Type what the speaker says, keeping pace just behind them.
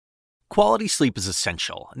Quality sleep is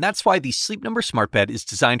essential, and that's why the Sleep Number Smart Bed is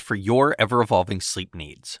designed for your ever-evolving sleep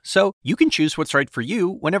needs. So you can choose what's right for you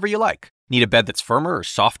whenever you like. Need a bed that's firmer or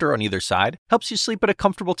softer on either side? Helps you sleep at a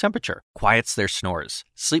comfortable temperature, quiets their snores.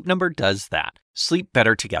 Sleep Number does that. Sleep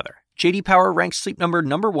better together. J.D. Power ranks Sleep Number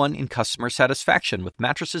 #1 in customer satisfaction with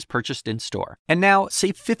mattresses purchased in-store. And now,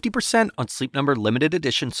 save 50% on Sleep Number limited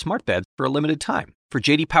edition smart beds for a limited time. For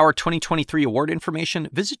J.D. Power 2023 award information,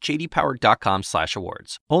 visit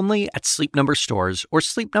jdpower.com/awards. Only at Sleep Number stores or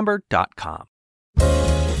sleepnumber.com.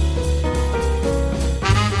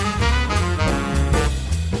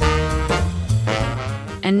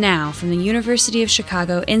 And now, from the University of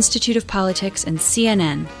Chicago Institute of Politics and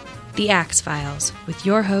CNN, The Axe Files, with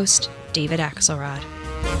your host, David Axelrod.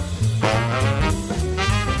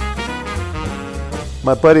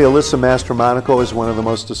 My buddy Alyssa Mastromonaco is one of the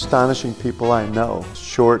most astonishing people I know.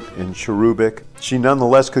 Short and cherubic. She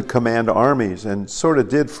nonetheless could command armies, and sort of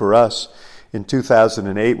did for us in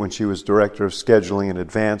 2008 when she was Director of Scheduling in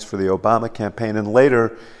Advance for the Obama campaign, and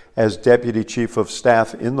later as Deputy Chief of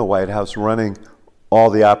Staff in the White House running all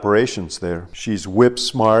the operations there. She's whip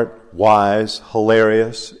smart, wise,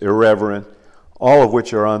 hilarious, irreverent, all of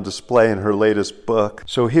which are on display in her latest book.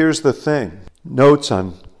 So here's the thing. Notes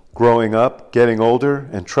on growing up, getting older,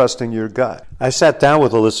 and trusting your gut. I sat down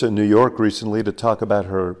with Alyssa in New York recently to talk about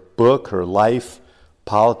her book, her life,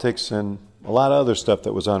 politics, and a lot of other stuff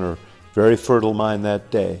that was on her very fertile mind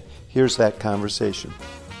that day. Here's that conversation.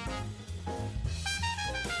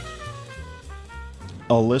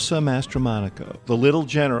 Alyssa Mastromonaco, the Little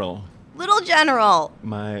General. Little General.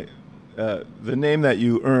 The name that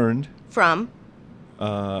you earned From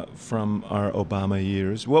our Obama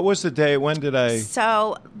years. What was the day? When did I?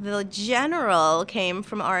 So the General came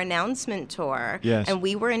from our announcement tour. Yes. And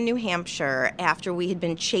we were in New Hampshire after we had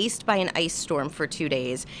been chased by an ice storm for 2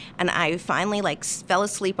 days. And I finally fell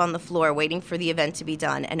asleep on the floor waiting for the event to be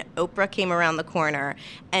done. And Oprah came around the corner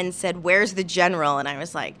and said, "Where's the General?" And I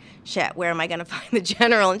was like, shit, where am I going to find the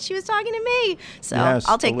General? And she was talking to me. So yes,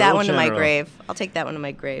 I'll take that one General. to my grave. I'll take that one to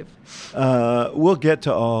my grave. We'll get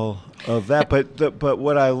to all of that, but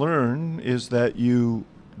what I learned is that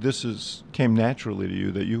came naturally to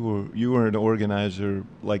you, that you were an organizer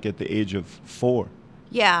like at the age of 4.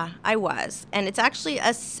 Yeah, I was. And it's actually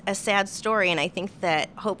a sad story, and I think that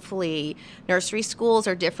hopefully nursery schools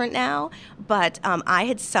are different now, but I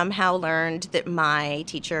had somehow learned that my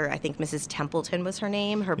teacher, I think Mrs. Templeton was her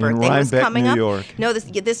name, her birthday was coming up. New York. No,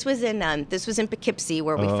 this was in Poughkeepsie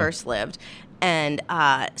where we first lived. And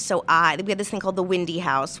so we had this thing called the Windy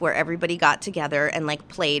House where everybody got together and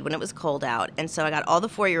played when it was cold out. And so I got all the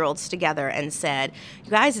 4-year-olds together and said,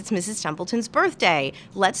 "You guys, it's Mrs. Templeton's birthday.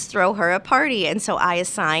 Let's throw her a party." And so I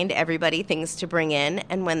assigned everybody things to bring in.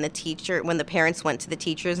 And when the parents went to the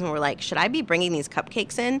teachers and were like, "Should I be bringing these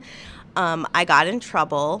cupcakes in?" I got in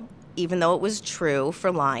trouble, even though it was true,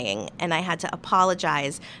 for lying, and I had to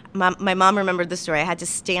apologize. My mom remembered the story. I had to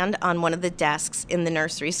stand on one of the desks in the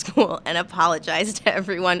nursery school and apologize to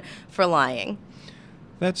everyone for lying.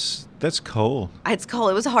 That's cool. It's cool.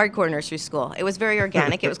 It was a hardcore nursery school. It was very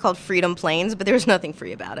organic. It was called Freedom Plains, but there was nothing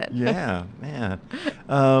free about it. Yeah, man.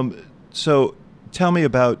 So tell me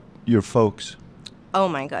about your folks. Oh,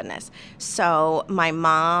 my goodness. So my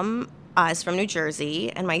mom is from New Jersey,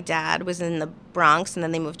 and my dad was in the Bronx, and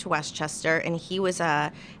then they moved to Westchester, and he was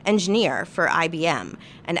a engineer for IBM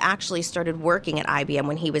and actually started working at IBM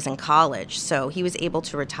when he was in college. So he was able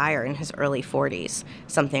to retire in his early 40s,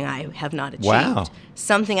 something I have not achieved. Wow.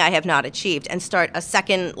 Something I have not achieved, and start a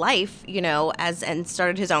second life, and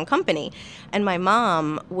started his own company. And my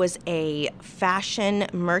mom was a fashion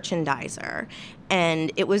merchandiser.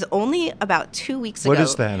 And it was only about 2 weeks ago. What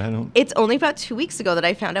is that? It's only about 2 weeks ago that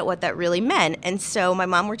I found out what that really meant. And so my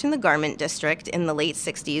mom worked in the garment district in the late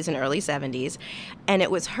 60s and early 70s. And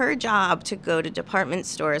it was her job to go to department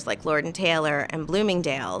stores like Lord & Taylor and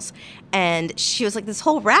Bloomingdale's. And she was this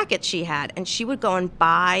whole racket she had. And she would go and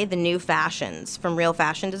buy the new fashions from real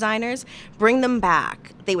fashion designers, bring them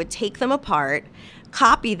back. They would take them apart,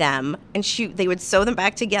 copy them, and they would sew them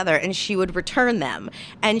back together, and she would return them.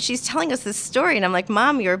 And she's telling us this story, and I'm like,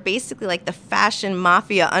 "Mom, you're basically like the fashion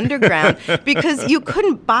mafia underground," because you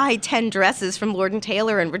couldn't buy 10 dresses from Lord &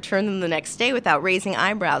 Taylor and return them the next day without raising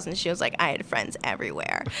eyebrows. And she was like, "I had friends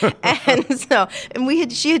everywhere."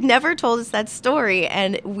 She had never told us that story,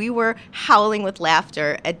 and we were howling with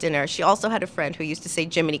laughter at dinner. She also had a friend who used to say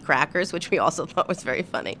Jiminy Crackers, which we also thought was very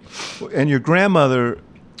funny. And your grandmother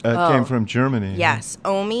came from Germany. Yes.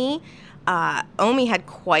 Omi had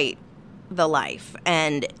quite the life.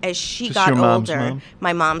 And as she got your mom's older, mom?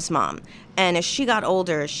 My mom's mom, and as she got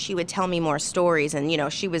older, she would tell me more stories. And,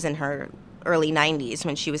 she was in her early 90s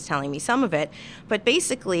when she was telling me some of it. But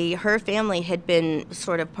basically, her family had been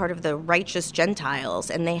sort of part of the righteous Gentiles,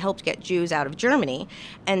 and they helped get Jews out of Germany.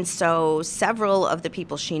 And so several of the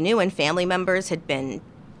people she knew and family members had been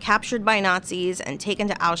captured by Nazis and taken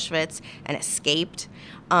to Auschwitz and escaped,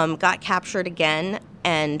 got captured again,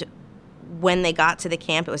 and when they got to the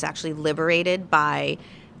camp, it was actually liberated by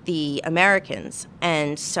the Americans.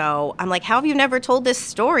 And so I'm like, how have you never told this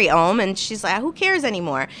story, Om? And she's like, who cares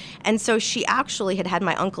anymore? And so she actually had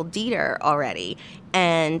my Uncle Dieter already,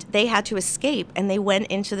 and they had to escape, and they went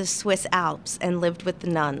into the Swiss Alps and lived with the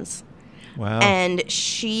nuns. Wow. And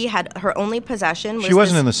she had her only possession was she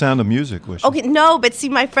wasn't in The Sound of Music, was she? Okay, no, but see,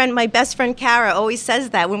 my best friend Kara always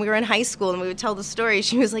says that when we were in high school and we would tell the story.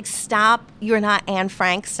 She was like, stop, you're not Anne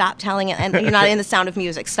Frank, stop telling it, and you're not in The Sound of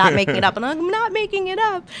Music, stop making it up. And I'm like, I'm not making it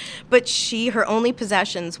up. But her only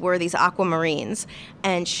possessions were these aquamarines,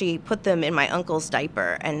 and she put them in my uncle's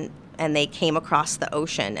diaper, and they came across the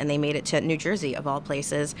ocean, and they made it to New Jersey, of all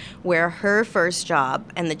places, where her first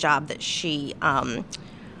job, and the job that she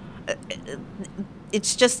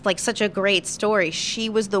it's just like such a great story. She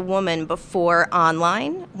was the woman before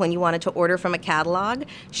online, when you wanted to order from a catalog.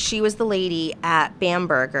 She was the lady at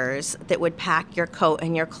Bamberger's that would pack your coat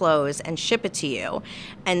and your clothes and ship it to you.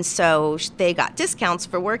 And so they got discounts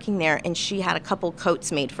for working there, and she had a couple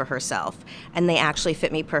coats made for herself, and they actually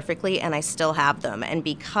fit me perfectly, and I still have them. And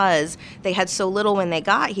because they had so little when they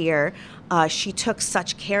got here, she took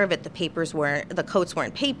such care of it. The coats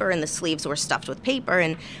weren't paper, and the sleeves were stuffed with paper,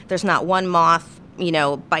 and there's not one moth,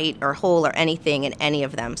 bite or hole or anything in any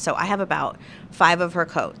of them. So I have about 5 of her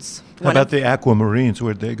coats. How about the aquamarines?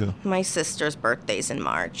 Where'd they go? My sister's birthday's in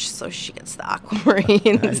March, so she gets the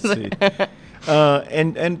aquamarines. I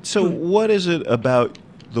see. And so what is it about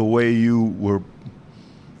the way you were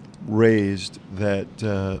raised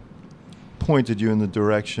that pointed you in the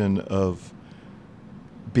direction of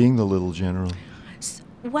being the little general?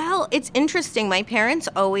 Well, it's interesting. My parents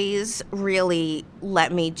always really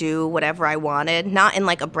let me do whatever I wanted, not in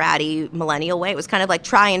like a bratty millennial way. It was kind of like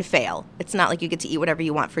try and fail. It's not like you get to eat whatever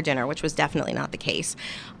you want for dinner, which was definitely not the case.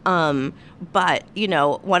 But,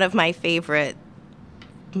 one of my favorite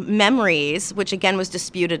memories, which again was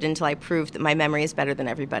disputed until I proved that my memory is better than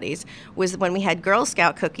everybody's, was when we had Girl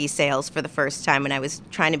Scout cookie sales for the first time, and I was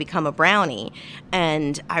trying to become a brownie.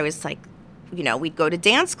 And I was like, we'd go to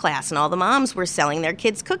dance class, and all the moms were selling their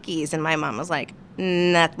kids cookies, and my mom was like,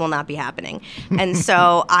 that will not be happening. And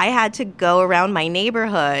so I had to go around my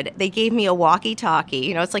neighborhood. They gave me a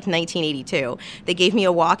walkie-talkie. It's like 1982. They gave me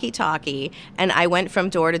a walkie-talkie, and I went from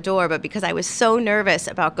door to door. But because I was so nervous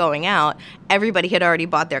about going out, everybody had already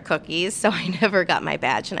bought their cookies, so I never got my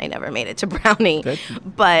badge, and I never made it to brownie.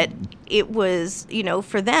 But it was,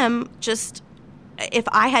 for them, just if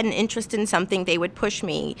I had an interest in something, they would push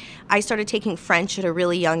me. I started taking French at a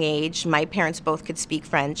really young age. My parents both could speak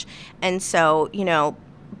French. And so,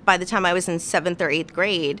 by the time I was in 7th or 8th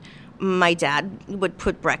grade, my dad would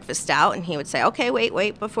put breakfast out, and he would say, okay,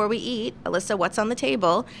 wait, before we eat, Alyssa, what's on the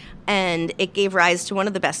table? And it gave rise to one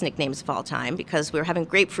of the best nicknames of all time, because we were having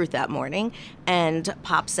grapefruit that morning, and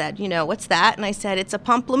Pop said, what's that? And I said, it's a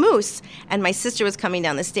pamplemousse. And my sister was coming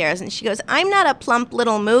down the stairs, and she goes, I'm not a plump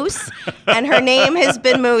little moose. And her name has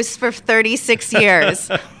been Moose for 36 years.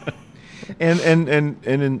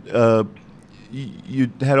 You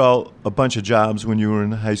had a bunch of jobs when you were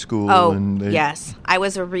in high school. Yes. I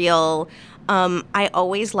was a real... I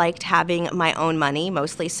always liked having my own money,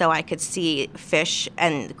 mostly so I could see Fish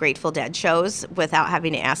and Grateful Dead shows without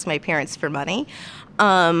having to ask my parents for money.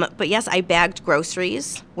 But yes, I bagged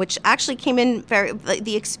groceries, which actually came in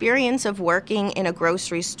the experience of working in a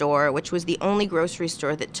grocery store, which was the only grocery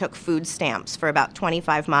store that took food stamps for about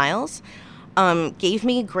 25 miles, gave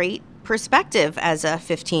me great perspective as a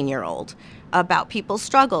 15-year-old about people's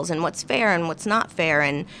struggles and what's fair and what's not fair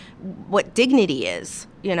and what dignity is,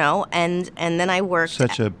 and then I worked.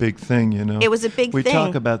 Such a big thing, It was a big thing. We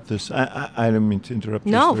talk about this. I didn't mean to interrupt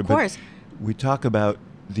you. No, of course. We talk about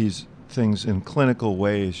these things in clinical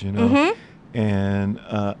ways, Mm-hmm. And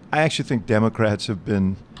I actually think Democrats have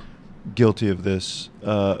been guilty of this.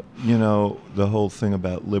 The whole thing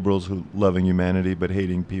about liberals who loving humanity but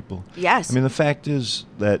hating people. Yes. I mean, the fact is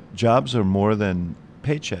that jobs are more than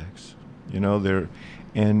paychecks.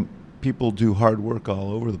 And people do hard work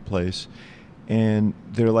all over the place, and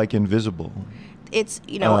they're like invisible. It's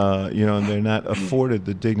and they're not afforded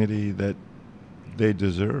the dignity that they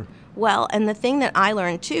deserve. Well, and the thing that I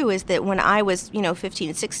learned too is that when I was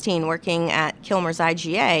 15, 16, working at Kilmer's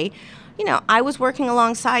IGA, I was working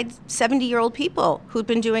alongside 70-year-old people who'd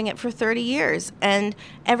been doing it for 30 years, and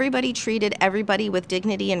everybody treated everybody with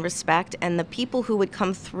dignity and respect, and the people who would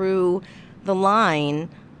come through the line,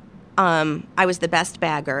 I was the best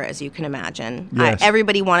bagger, as you can imagine. Yes.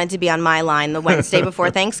 Everybody wanted to be on my line the Wednesday before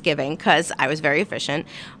Thanksgiving because I was very efficient.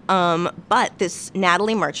 But this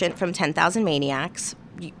Natalie Merchant from 10,000 Maniacs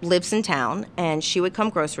lives in town, and she would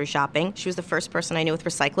come grocery shopping. She was the first person I knew with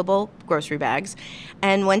recyclable grocery bags.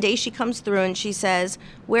 And one day she comes through and she says,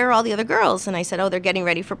 "Where are all the other girls?" And I said, "Oh, they're getting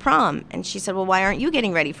ready for prom." And she said, "Well, why aren't you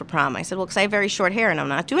getting ready for prom?" I said, "Well, because I have very short hair and I'm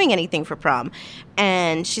not doing anything for prom."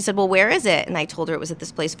 And she said, "Well, where is it?" And I told her it was at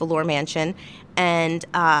this place, Velour Mansion. And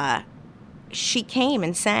she came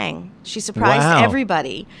and sang. She surprised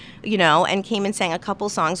everybody, and came and sang a couple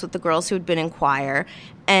songs with the girls who had been in choir.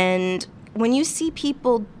 And when you see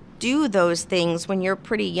people do those things when you're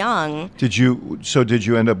pretty young. Did you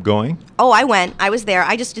end up going? Oh, I went. I was there.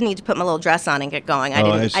 I just didn't need to put my little dress on and get going.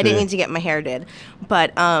 I didn't need to get my hair did.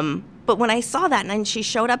 But when I saw that and she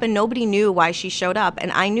showed up and nobody knew why she showed up,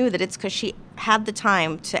 and I knew that it's because she had the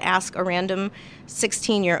time to ask a random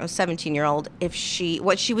 17-year-old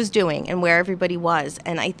what she was doing and where everybody was.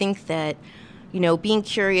 And I think that being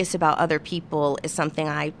curious about other people is something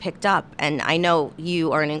I picked up. And I know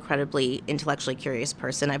you are an incredibly intellectually curious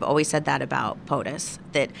person. I've always said that about POTUS.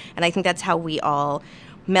 And I think that's how we all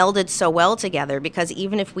melded so well together, because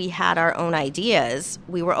even if we had our own ideas,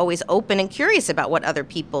 we were always open and curious about what other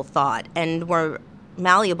people thought and were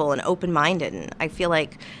malleable and open-minded. And I feel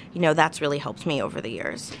like, that's really helped me over the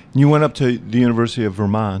years. You went up to the University of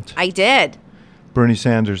Vermont. I did. Bernie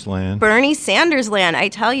Sanders land. Bernie Sanders land. I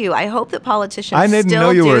tell you, I hope that politicians still do this. I didn't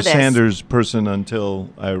know you were a Sanders person until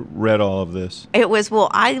I read all of this. I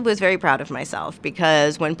was very proud of myself,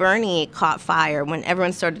 because when Bernie caught fire, when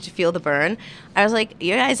everyone started to feel the burn, I was like,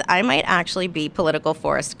 you guys, I might actually be political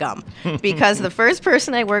Forrest Gump, because the first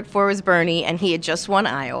person I worked for was Bernie, and he had just won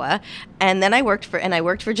Iowa. And then I worked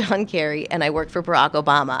for John Kerry, and I worked for Barack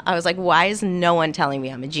Obama. I was like, why is no one telling me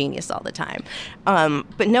I'm a genius all the time?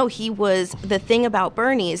 But no, the thing about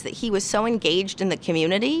Bernie is that he was so engaged in the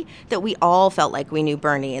community that we all felt like we knew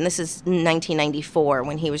Bernie. And this is 1994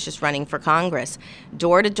 when he was just running for Congress,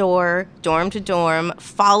 door to door, dorm to dorm,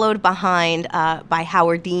 followed behind by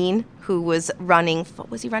Howard Dean, who was running.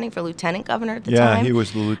 Was he running for lieutenant governor at the time? Yeah, he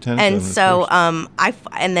was the lieutenant and governor. And so,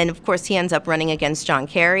 and then of course he ends up running against John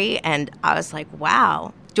Kerry, and I was like,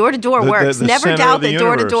 wow. Door to door works. The Never doubt that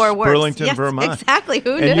door to door works. Burlington, yes, Vermont. Exactly.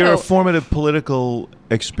 Who knew? And your formative political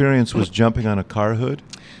experience was jumping on a car hood?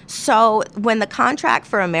 So when the contract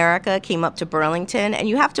for America came up to Burlington, and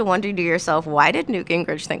you have to wonder to yourself, why did Newt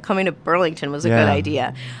Gingrich think coming to Burlington was a good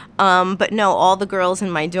idea? But no, all the girls in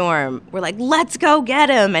my dorm were like, let's go get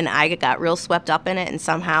him. And I got real swept up in it, and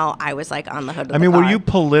somehow I was like on the hood of the car. Were you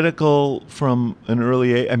political from an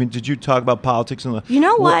early age? Did you talk about politics? You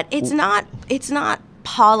know what? It's not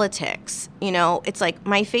politics. It's like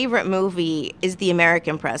my favorite movie is The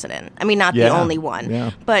American President. Not the only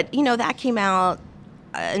one, but that came out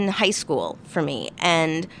in high school for me,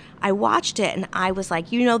 and I watched it, and I was like,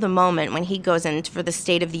 the moment when he goes in for the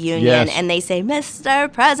State of the Union, and they say,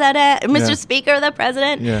 Mr. President, Mr. Speaker, the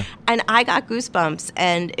President, and I got goosebumps.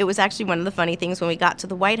 And it was actually one of the funny things when we got to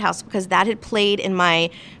the White House, because that had played in my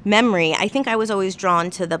memory. I think I was always drawn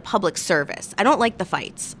to the public service. I don't like the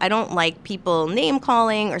fights. I don't like people name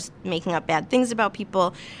calling or making up bad things about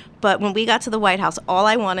people. But when we got to the White House, all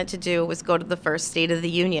I wanted to do was go to the first State of the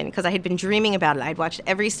Union, because I had been dreaming about it. I'd watched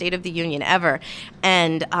every State of the Union ever.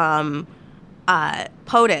 And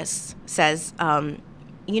POTUS says,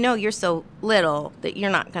 you're so little that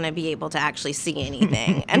you're not going to be able to actually see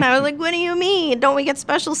anything. And I was like, what do you mean? Don't we get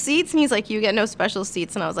special seats? And he's like, you get no special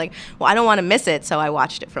seats. And I was like, well, I don't want to miss it, so I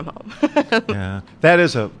watched it from home. Yeah, that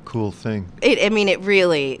is a cool thing. It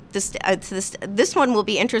really, this one will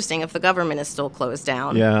be interesting if the government is still closed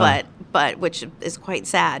down, but which is quite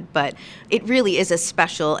sad. But it really is a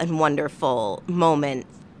special and wonderful moment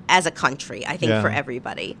as a country, I think, for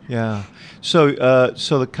everybody. Yeah. So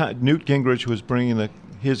Newt Gingrich was bringing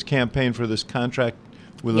his campaign for this contract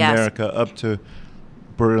with America up to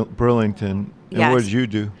Burlington. And what did you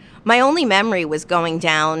do? My only memory was going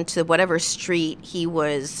down to whatever street he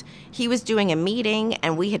was doing a meeting,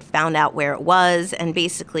 and we had found out where it was. And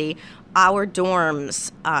basically, our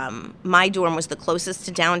dorms, my dorm was the closest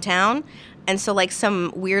to downtown. And so like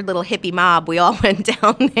some weird little hippie mob, we all went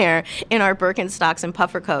down there in our Birkenstocks and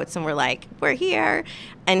puffer coats, and we're like, we're here.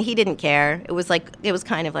 And he didn't care. It was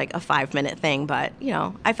kind of like a 5-minute thing, but,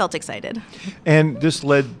 I felt excited. And this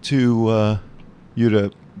led to you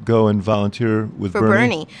to go and volunteer with Bernie? For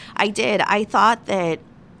Bernie. I did. I thought that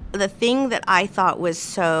the thing that I thought was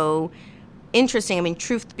so interesting,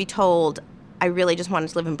 truth be told, I really just wanted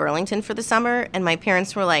to live in Burlington for the summer. And my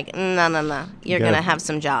parents were like, no, you're going to have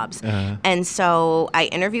some jobs. And so I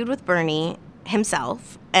interviewed with Bernie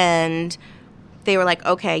himself, and they were like,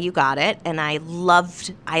 okay, you got it. And I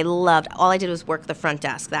loved, all I did was work the front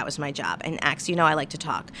desk. That was my job. And Axe, I like to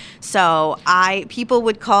talk. So people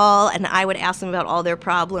would call and I would ask them about all their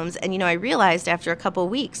problems. And, I realized after a couple of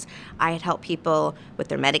weeks, I had helped people with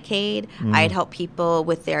their Medicaid. I had helped people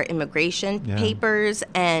with their immigration papers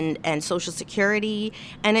and Social Security.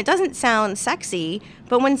 And it doesn't sound sexy,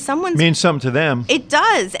 but when someone's... means something to them. It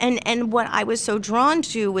does. And what I was so drawn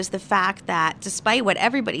to was the fact that despite what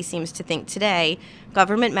everybody seems to think today,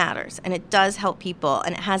 government matters, and it does help people,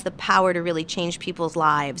 and it has the power to really change people's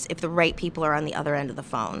lives if the right people are on the other end of the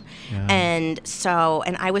phone. And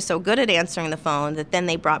I was so good at answering the phone that then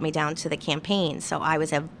they brought me down to the campaign. So I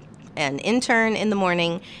was an intern in the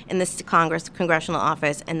morning in the congressional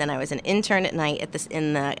office, and then I was an intern at night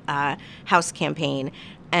in the House campaign.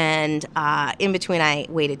 And in between, I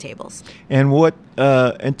waited tables. And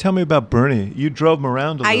and tell me about Bernie. You drove him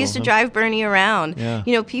around a little. I used to drive Bernie around.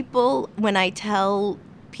 Yeah. People, when I tell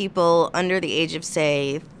people under the age of,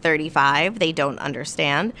 say, 35, they don't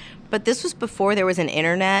understand. But this was before there was an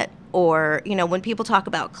internet, or, when people talk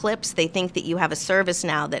about clips, they think that you have a service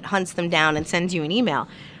now that hunts them down and sends you an email.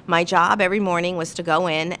 My job every morning was to go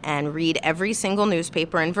in and read every single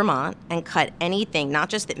newspaper in Vermont and cut anything, not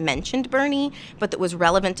just that mentioned Bernie, but that was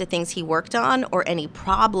relevant to things he worked on or any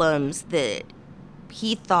problems that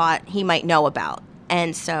he thought he might know about.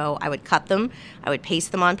 And so I would cut them, I would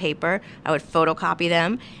paste them on paper, I would photocopy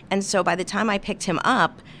them. And so by the time I picked him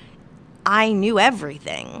up, I knew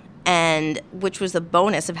everything, and which was the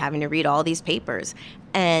bonus of having to read all these papers.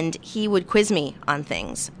 And he would quiz me on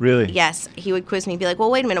things. Really? Yes, he would quiz me, be like,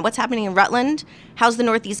 well, wait a minute, what's happening in Rutland? How's the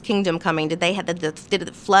Northeast Kingdom coming? Did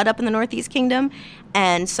it flood up in the Northeast Kingdom?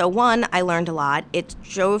 And so, I learned a lot. It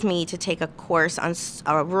drove me to take a course on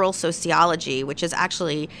rural sociology, which has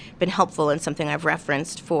actually been helpful and something I've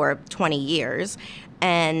referenced for 20 years.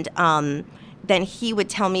 And then he would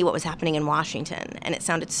tell me what was happening in Washington, and it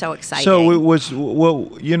sounded so exciting. So it was,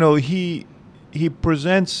 he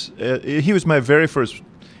presents, he was my very first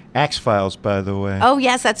Axe Files, by the way. Oh,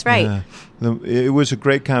 yes, that's right. It was a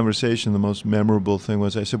great conversation. The most memorable thing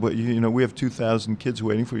was, I said, well, we have 2,000 kids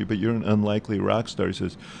waiting for you, but you're an unlikely rock star. He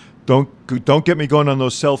says, don't get me going on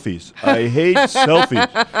those selfies. I hate selfies.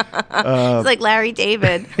 It's like Larry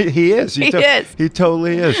David. He is. He is. He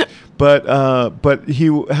totally is. But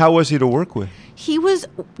how was he to work with? He was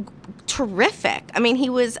terrific.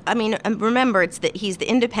 Remember, he's the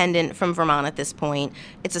independent from Vermont at this point.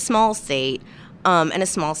 It's a small state and a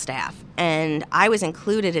small staff. And I was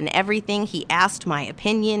included in everything. He asked my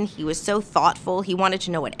opinion. He was so thoughtful. He wanted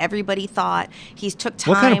to know what everybody thought. He took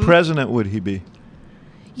time. What kind of president would he be?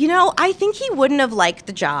 I think he wouldn't have liked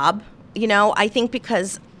the job. I think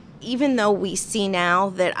because even though we see now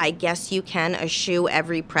that I guess you can eschew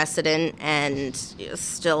every precedent and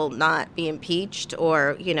still not be impeached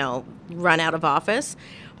or, run out of office,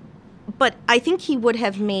 but I think he would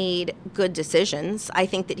have made good decisions. I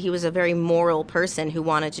think that he was a very moral person who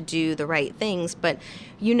wanted to do the right things, but,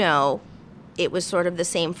 it was sort of the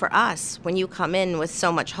same for us. When you come in with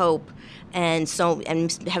so much hope and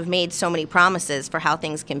have made so many promises for how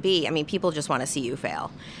things can be, people just want to see you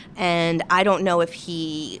fail. And I don't know if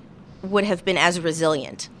he would have been as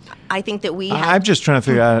resilient. I think that I'm just trying to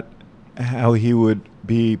figure out how he would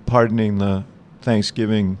be pardoning the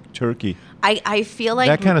Thanksgiving turkey. I feel like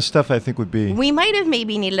that kind of stuff I think would be... We might have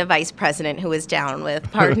maybe needed a vice president who was down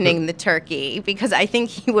with pardoning the turkey, because I think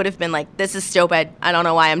he would have been like, this is stupid. I don't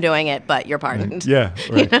know why I'm doing it, but you're pardoned. Yeah,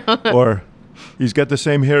 right. Or he's got the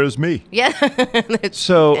same hair as me. Yeah, it's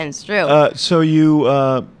true. So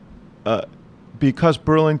you, because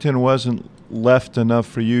Burlington wasn't left enough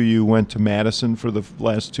for you, you went to Madison for the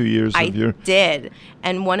last 2 years of your... I did.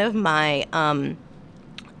 And one of my...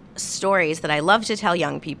 stories that I love to tell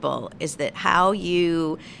young people is that how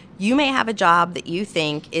you may have a job that you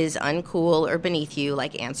think is uncool or beneath you,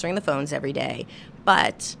 like answering the phones every day.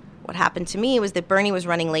 But what happened to me was that Bernie was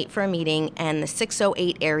running late for a meeting, and the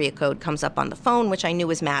 608 area code comes up on the phone, which I knew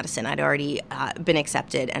was Madison. I'd already been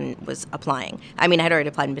accepted and was applying. I'd already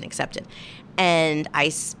applied and been accepted. And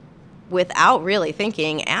I, without really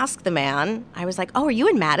thinking, asked the man, I was like, oh, are you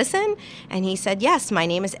in Madison? And he said, yes, my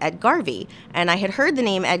name is Ed Garvey. And I had heard the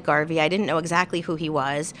name Ed Garvey. I didn't know exactly who he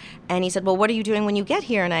was. And he said, well, what are you doing when you get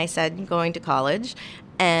here? And I said, going to college.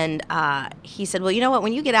 And he said, well, you know what?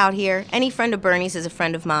 When you get out here, any friend of Bernie's is a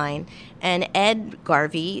friend of mine. And Ed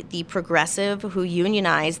Garvey, the progressive who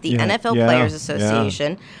unionized the NFL Players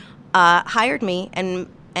Association, hired me and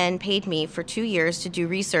and paid me for 2 years to do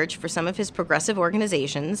research for some of his progressive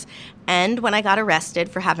organizations. And when I got arrested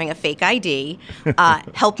for having a fake ID,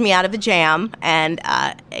 helped me out of a jam and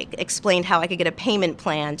explained how I could get a payment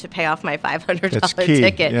plan to pay off my $500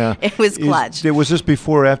 ticket. Yeah. It was clutch. Was this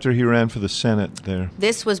before or after he ran for the Senate there?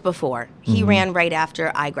 This was before. He ran right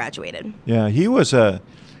after I graduated. Yeah, he was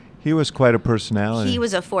quite a personality. He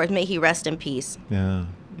was a force. May he rest in peace. Yeah.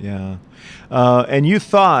 And you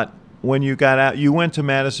thought when you got out, you went to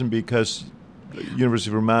Madison because University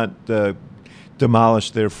of Vermont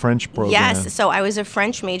demolished their French program. Yes, so I was a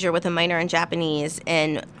French major with a minor in Japanese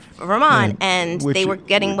in Vermont, and they were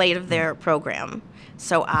getting weight of their program.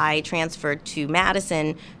 So I transferred to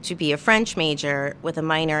Madison to be a French major with a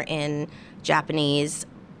minor in Japanese,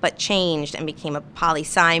 but changed and became a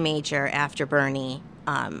poli-sci major after Bernie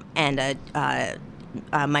and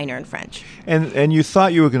a minor in French. And you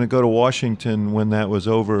thought you were going to go to Washington when that was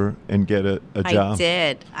over and get a job. I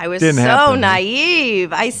did. I was Didn't so happen.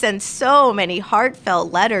 naive. I sent so many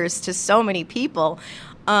heartfelt letters to so many people,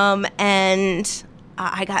 and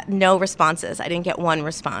I got no responses. I didn't get one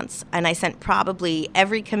response. And I sent probably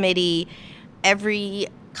every committee, every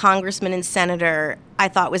congressman and senator I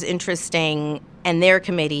thought was interesting, and their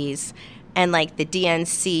committees, and like the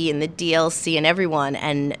DNC and the DLC and everyone,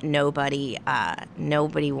 and nobody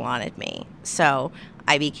wanted me. So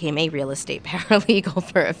I became a real estate paralegal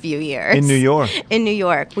for a few years. In New York? In New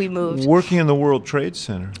York. We moved. Working in the World Trade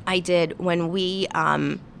Center. I did. When we,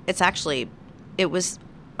 it was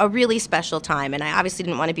a really special time, and I obviously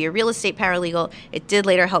didn't want to be a real estate paralegal. It did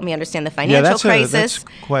later help me understand the financial crisis.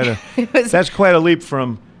 That's quite a leap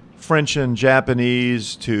from French and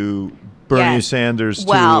Japanese to Bernie Sanders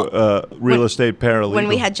to real estate paralegal. When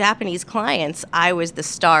we had Japanese clients, I was the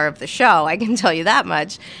star of the show. I can tell you that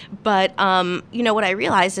much. But what I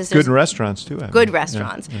realized is good restaurants too. Good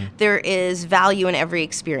restaurants. Yeah. There is value in every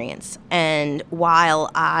experience. And while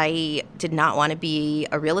I did not want to be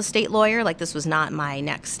a real estate lawyer, like this was not my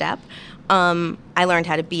next step, I learned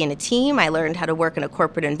how to be in a team. I learned how to work in a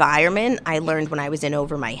corporate environment. I learned when I was in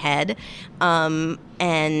over my head,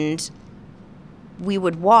 and we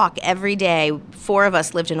would walk every day. 4 of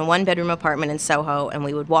us lived in a 1-bedroom apartment in Soho, and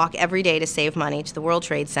we would walk every day to save money to the World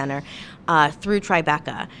Trade Center through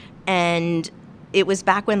Tribeca. And it was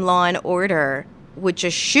back when Law and Order would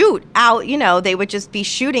just shoot out, they would just be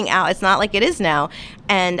shooting out. It's not like it is now.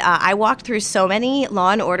 And I walked through so many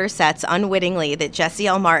Law and Order sets unwittingly that Jesse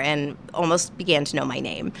L. Martin almost began to know my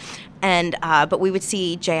name. And but we would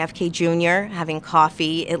see JFK Jr. having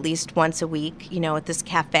coffee at least once a week, at this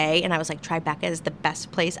cafe. And I was like, Tribeca is the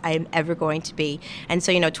best place I am ever going to be. And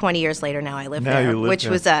so, 20 years later, now I live there, which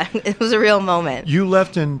was it was a real moment. You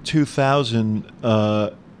left in 2000.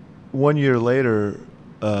 1 year later,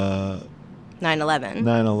 9/11.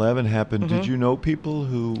 9/11 happened. Mm-hmm. Did you know people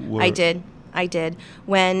who were? I did.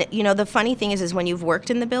 When, the funny thing is when you've worked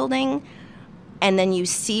in the building, and then you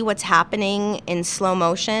see what's happening in slow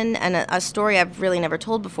motion. And a story I've really never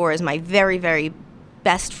told before is my very, very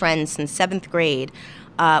best friend since 7th grade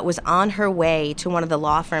was on her way to one of the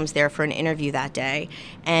law firms there for an interview that day.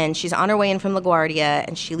 And she's on her way in from LaGuardia,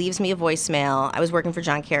 and she leaves me a voicemail. I was working for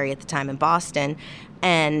John Kerry at the time in Boston.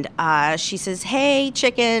 And she says, "Hey,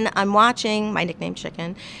 Chicken, I'm watching." My nickname,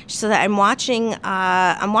 Chicken. She said, "I'm watching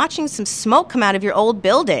some smoke come out of your old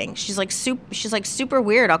building." She's like super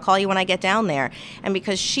weird. I'll call you when I get down there. And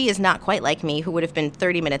because she is not quite like me, who would have been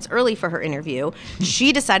 30 minutes early for her interview,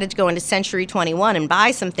 she decided to go into Century 21 and buy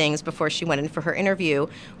some things before she went in for her interview,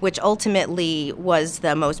 which ultimately was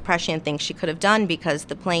the most prescient thing she could have done because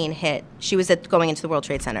the plane hit. She was going into the World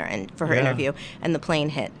Trade Center and for her interview, and the plane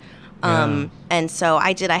hit. And so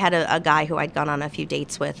I had a guy who I'd gone on a few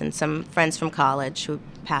dates with and some friends from college who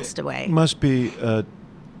passed away. It must be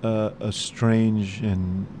a strange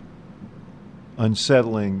and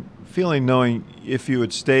unsettling feeling knowing if you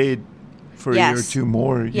had stayed for a year or two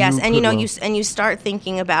more. Yes, and you start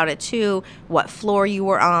thinking about it too, what floor you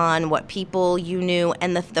were on, what people you knew.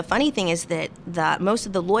 And the funny thing is that most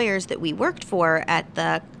of the lawyers that we worked for at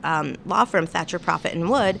the law firm Thatcher, Prophet and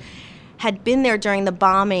Wood had been there during the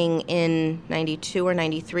bombing in 92 or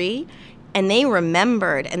 93, and they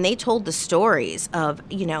remembered and they told the stories of,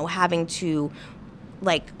 having to,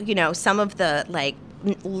 some of the,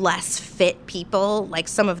 less fit people,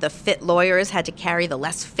 some of the fit lawyers had to carry the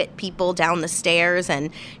less fit people down the stairs,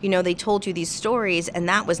 and, they told you these stories, and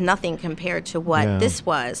that was nothing compared to what this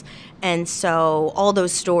was. And so all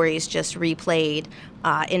those stories just replayed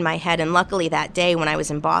in my head, and luckily that day when I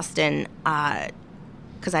was in Boston,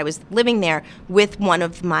 because I was living there with one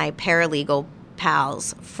of my paralegal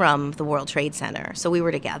pals from the World Trade Center. So we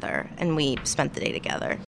were together, and we spent the day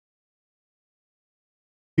together.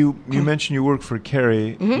 You mentioned you worked for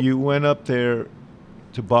Kerry. Mm-hmm. You went up there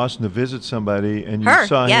to Boston to visit somebody, and you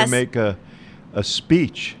saw yes. him make a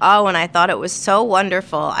speech. Oh, and I thought it was so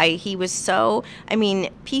wonderful. He was so, I mean,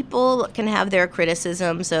 people can have their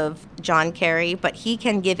criticisms of John Kerry, but he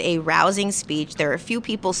can give a rousing speech. There are a few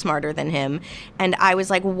people smarter than him. And I was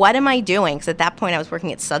like, what am I doing? Because at that point I was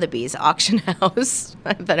working at Sotheby's auction house.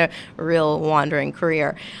 I've had a real wandering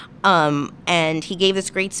career. And he gave this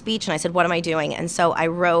great speech, and I said, what am I doing? And so I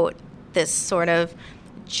wrote this sort of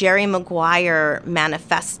Jerry Maguire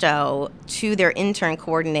manifesto to their intern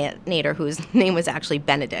coordinator, whose name was actually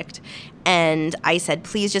Benedict. And I said,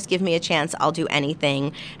 please just give me a chance. I'll do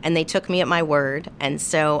anything. And they took me at my word. And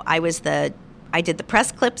so I did the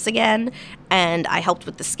press clips again, and I helped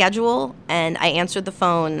with the schedule, and I answered the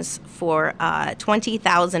phones for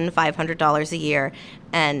 $20,500 a year.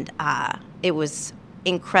 And it was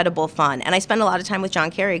incredible fun. And I spent a lot of time with John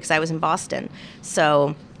Kerry because I was in Boston.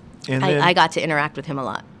 So I got to interact with him a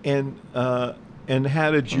lot. And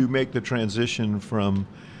how did you make the transition from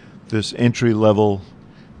this entry-level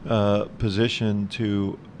position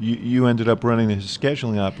to you ended up running his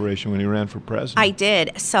scheduling operation when he ran for president? I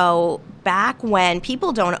did. So back when,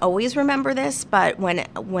 people don't always remember this, but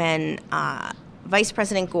when Vice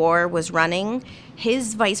President Gore was running,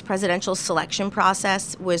 his vice presidential selection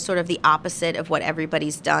process was sort of the opposite of what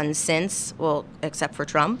everybody's done since, well, except for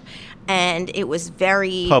Trump. And it was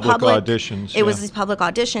very public auditions. It was these public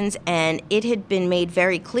auditions, and it had been made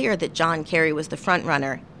very clear that John Kerry was the front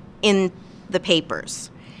runner in the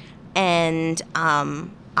papers. And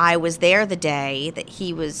I was there the day that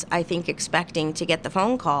he was, I think, expecting to get the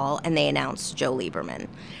phone call, and they announced Joe Lieberman.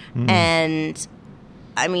 And,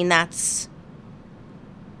 I mean, that's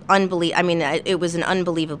it was an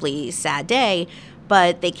unbelievably sad day,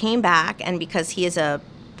 but they came back, and because he is a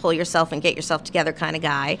pull yourself and get yourself together kind of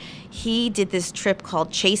guy, he did this trip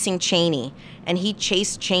called Chasing Cheney, and he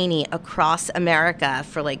chased Cheney across America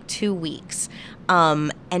for like 2 weeks.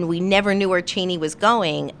 And we never knew where Cheney was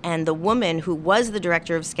going, and the woman who was the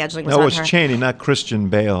director of scheduling was That was Cheney, not Christian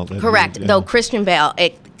Bale. Correct, though Christian Bale,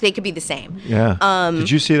 they could be the same. Yeah.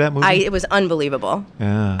 Did you see that movie? It was unbelievable.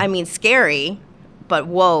 Yeah. I mean, scary, but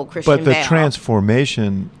whoa, Christian Bale. But the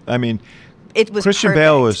transformation, I mean, it was Christian perfect.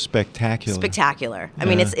 Bale was spectacular. Spectacular. I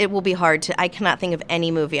mean, it will be hard to, I cannot think of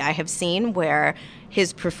any movie I have seen where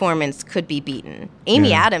his performance could be beaten.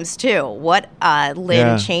 Amy Adams, too. What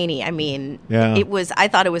Lynn Cheney. I mean, I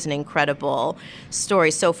thought it was an incredible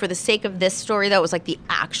story. So for the sake of this story, that was like the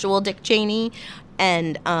actual Dick Cheney.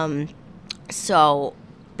 And so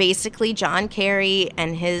basically John Kerry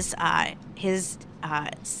and his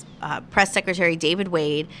press secretary, David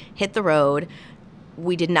Wade, hit the road.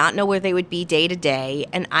 We did not know where they would be day to day,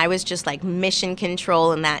 and I was just like mission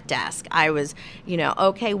control in that desk. I was,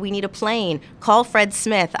 okay, we need a plane. Call Fred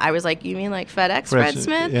Smith. I was like, you mean like FedEx Fred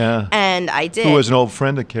Smith? Yeah. And I did. Who was an old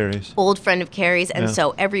friend of Kerry's. Old friend of Kerry's, and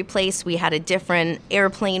so every place we had a different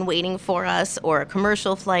airplane waiting for us or a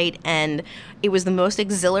commercial flight, and it was the most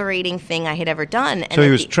exhilarating thing I had ever done. And so he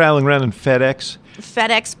was traveling around in FedEx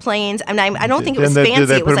planes. I mean, I don't think it was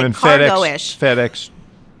fancy. It was like cargo-ish. FedEx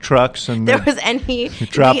trucks, and there was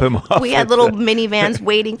drop him off. We had little minivans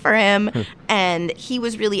waiting for him, and he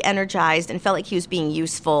was really energized and felt like he was being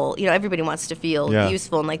useful. Everybody wants to feel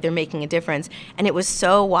useful and like they're making a difference. And it was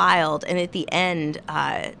so wild. And at the end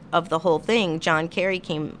of the whole thing, John Kerry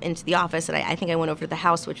came into the office, and I think I went over to the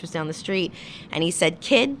house, which was down the street, and he said,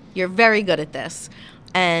 "Kid, you're very good at this."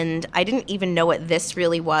 And I didn't even know what this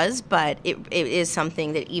really was, but it is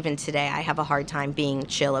something that even today I have a hard time being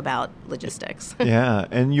chill about logistics. Yeah,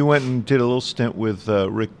 and you went and did a little stint with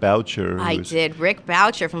Rick Boucher. I did. Rick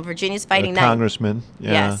Boucher from Virginia's Fighting Knights. Congressman.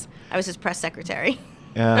 Yeah. Yes, I was his press secretary.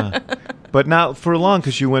 Yeah, but not for long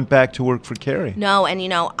because you went back to work for Kerry. No, and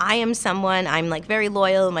I am someone, I'm like very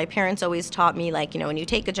loyal. My parents always taught me, like, when you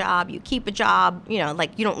take a job, you keep a job.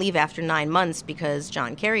 Like you don't leave after 9 months because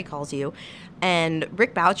John Kerry calls you. And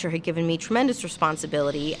Rick Boucher had given me tremendous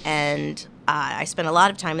responsibility, and I spent a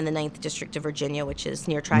lot of time in the 9th District of Virginia, which is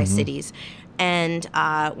near Tri-Cities. And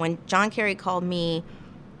when John Kerry called me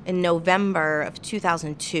in November of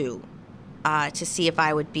 2002 to see if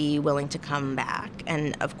I would be willing to come back,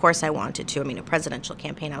 and of course I wanted to. I mean, a presidential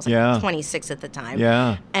campaign. I was like 26 at the time.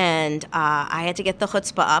 Yeah. And I had to get the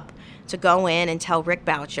chutzpah up to go in and tell Rick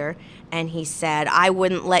Boucher. And he said, I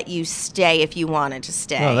wouldn't let you stay if you wanted to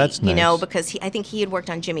stay. Oh, that's nice. Because I think he had worked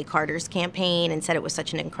on Jimmy Carter's campaign and said it was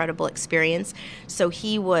such an incredible experience. So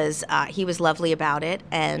he was lovely about it.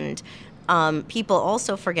 And people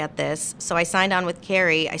also forget this. So I signed on with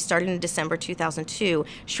Kerry. I started in December 2002.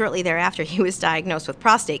 Shortly thereafter, he was diagnosed with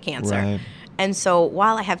prostate cancer. Right. And so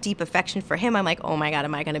while I have deep affection for him, I'm like, oh my God,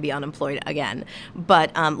 am I going to be unemployed again?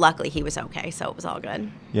 But luckily he was okay, so it was all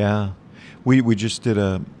good. Yeah. We just did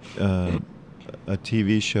a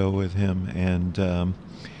TV show with him, and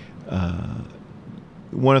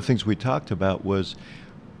one of the things we talked about was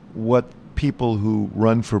what people who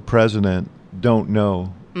run for president don't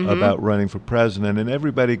know about running for president, and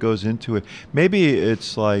everybody goes into it. Maybe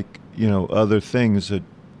it's like, other things,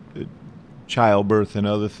 childbirth and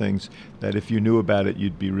other things, that if you knew about it,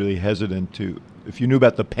 you'd be really hesitant to. If you knew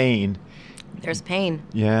about the pain. There's pain.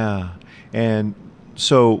 Yeah. And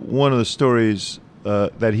so one of the stories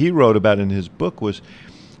that he wrote about in his book was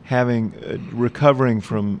recovering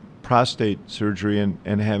from prostate surgery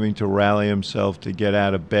and having to rally himself to get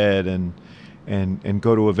out of bed and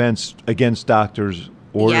go to events against doctors'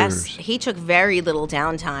 orders. Yes, he took very little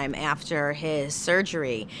downtime after his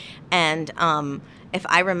surgery. And if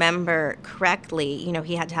I remember correctly,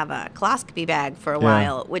 he had to have a coloscopy bag for a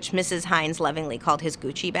while, which Mrs. Hines lovingly called his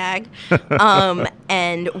Gucci bag.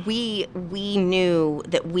 And we knew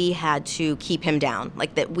that we had to keep him down,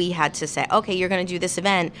 like that we had to say, okay, you're going to do this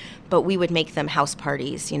event, but we would make them house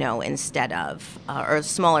parties, instead of, or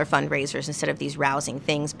smaller fundraisers instead of these rousing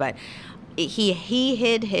things. But he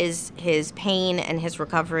hid his pain and his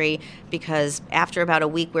recovery, because after about a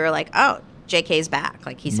week we were like, oh, JK's back,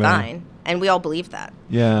 like he's fine. And we all believed that.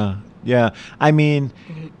 Yeah. I mean,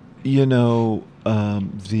 the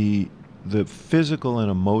physical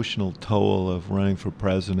and emotional toll of running for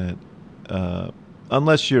president,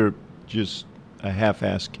 unless you're just a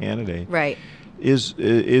half-assed candidate, right,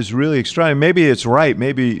 is really extraordinary. Maybe it's right.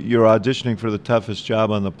 Maybe you're auditioning for the toughest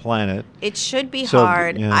job on the planet. It should be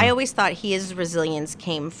hard. Yeah. I always thought his resilience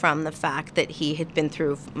came from the fact that he had been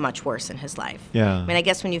through much worse in his life. Yeah. I mean, I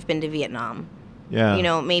guess when you've been to Vietnam,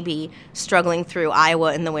 maybe struggling through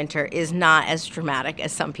Iowa in the winter is not as dramatic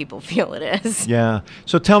as some people feel it is. Yeah.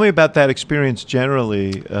 So tell me about that experience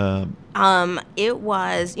generally. It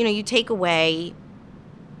was, you take away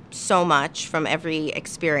so much from every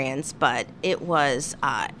experience, but it was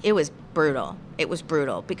brutal. It was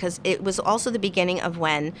brutal because it was also the beginning of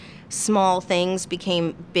when small things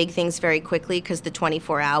became big things very quickly, because the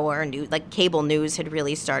 24-hour news, like cable news, had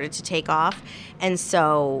really started to take off. And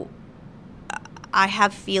so I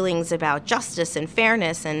have feelings about justice and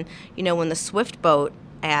fairness. And, when the Swift boat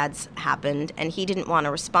ads happened and he didn't want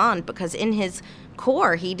to respond because in his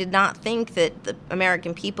core he did not think that the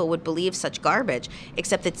American people would believe such garbage,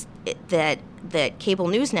 except that cable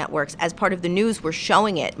news networks, as part of the news, were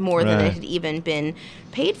showing it more than it had even been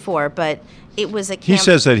paid for. But it was he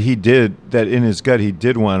says that that in his gut he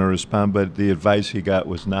did want to respond, but the advice he got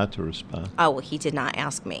was not to respond. Oh, well, he did not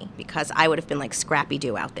ask me, because I would have been like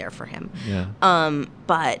Scrappy-Doo out there for him. Yeah.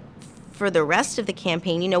 But for the rest of the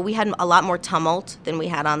campaign, we had a lot more tumult than we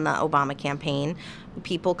had on the Obama campaign.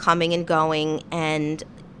 People coming and going, and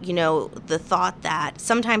the thought that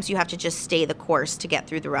sometimes you have to just stay the course to get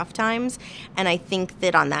through the rough times. And I think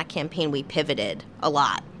that on that campaign we pivoted a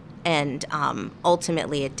lot, and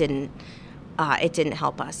ultimately it didn't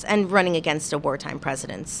help us. And running against a wartime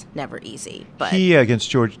president's never easy. But he against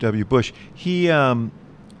George W. Bush, you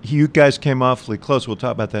guys came awfully close. We'll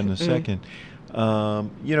talk about that in a second.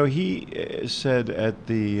 He said at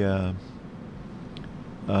the.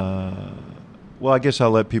 Well, I guess I'll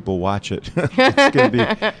let people watch it. It's going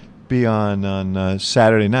to be on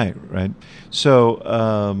Saturday night, right? So,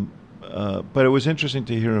 but it was interesting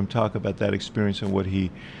to hear him talk about that experience and what he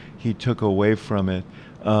took away from it.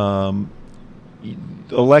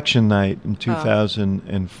 Election night in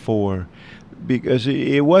 2004, because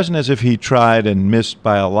it wasn't as if he tried and missed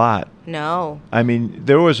by a lot. No. I mean,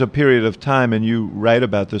 there was a period of time, and you write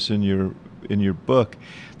about this in your book.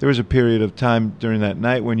 There was a period of time during that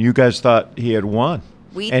night when you guys thought he had won.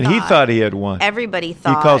 He thought he had won. Everybody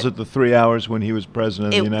thought. He calls it the 3 hours when he was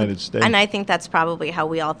president of the United States. And I think that's probably how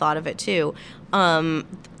we all thought of it, too.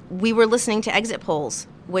 We were listening to exit polls,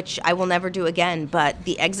 which I will never do again, but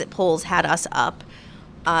the exit polls had us up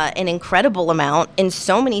an incredible amount in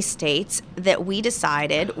so many states that we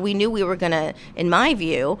decided, we knew we were going to, in my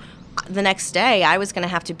view, the next day, I was going to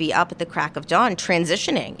have to be up at the crack of dawn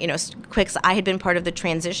transitioning, quick. I had been part of the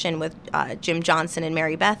transition with Jim Johnson and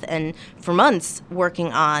Mary Beth, and for months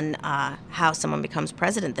working on how someone becomes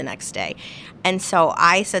president the next day. And so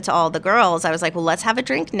I said to all the girls, I was like, well, let's have a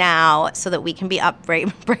drink now so that we can be up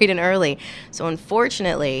bright and early. So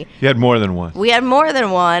unfortunately, you had more than one. We had more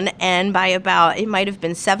than one, and by about, it might have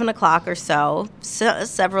been 7 o'clock or so,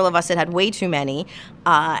 several of us had way too many.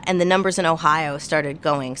 And the numbers in Ohio started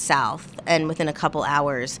going south. And within a couple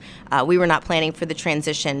hours, we were not planning for the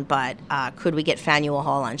transition, but could we get Faneuil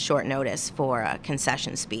Hall on short notice for a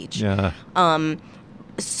concession speech? Yeah.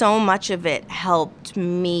 So much of it helped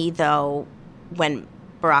me, though, when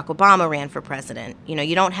Barack Obama ran for president. You know,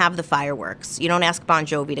 you don't have the fireworks. You don't ask Bon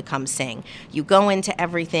Jovi to come sing. You go into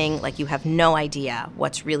everything like you have no idea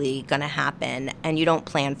what's really going to happen, and you don't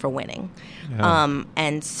plan for winning. Yeah.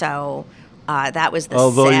 And so that was the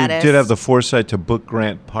Although saddest. you did have the foresight to book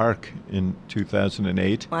Grant Park in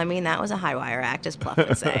 2008. Well, I mean, that was a high wire act, as Pluff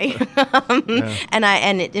would say.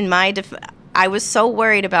 And in my I was so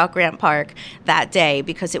worried about Grant Park that day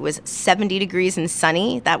because it was 70 degrees and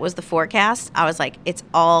sunny. That was the forecast. I was like, it's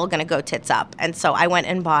all going to go tits up. And so I went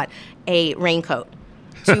and bought a raincoat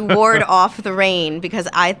to ward off the rain because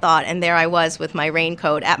I thought, and there I was with my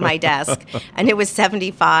raincoat at my desk, and it was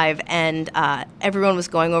 75, and everyone was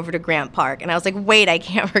going over to Grant Park. And I was like, wait, I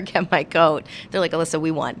can't forget my coat. They're like, Alyssa,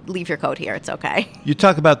 we won. Leave your coat here. It's okay. You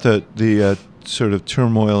talk about the sort of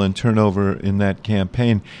turmoil and turnover in that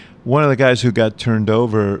campaign. One of the guys who got turned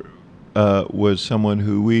over was someone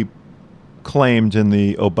who we claimed in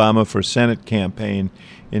the Obama for Senate campaign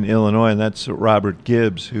in Illinois, and that's Robert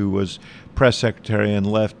Gibbs, who was press secretary and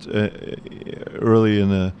left early in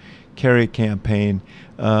the Kerry campaign.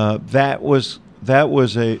 That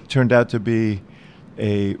turned out to be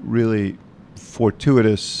a really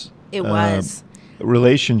fortuitous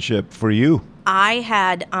relationship for you. I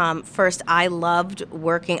had, first, I loved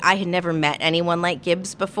working. I had never met anyone like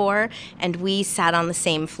Gibbs before, and we sat on the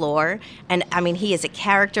same floor. And, I mean, he is a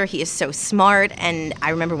character. He is so smart. And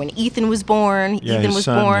I remember when Ethan was born. Ethan was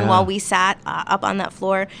born while we sat up on that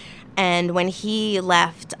floor. And when he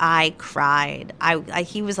left, I cried.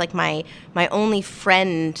 He was like my only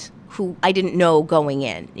friend who I didn't know going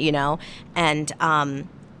in, you know. And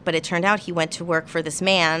but it turned out he went to work for this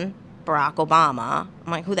man, Barack Obama.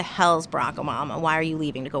 I'm like, who the hell's Barack Obama? Why are you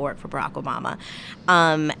leaving to go work for Barack Obama?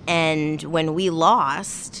 And when we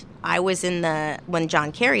lost, when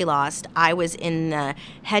John Kerry lost, I was in the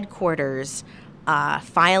headquarters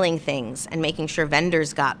filing things and making sure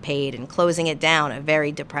vendors got paid and closing it down, a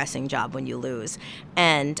very depressing job when you lose.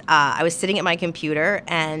 And I was sitting at my computer,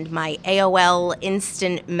 and my AOL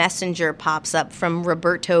Instant Messenger pops up from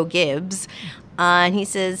Roberto Gibbs. And he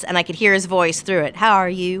says, and I could hear his voice through it, how are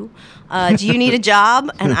you? Do you need a job?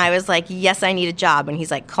 And I was like, yes, I need a job. And he's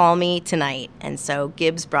like, call me tonight. And so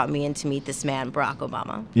Gibbs brought me in to meet this man, Barack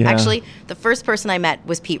Obama. Yeah. Actually, the first person I met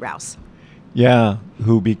was Pete Rouse. Yeah,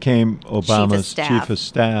 who became Obama's chief of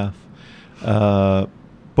staff.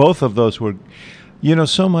 Both of those were, you know,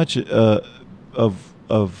 so much of the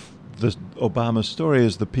Obama story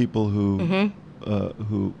is the people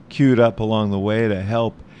who queued up along the way to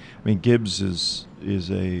help. I mean, Gibbs is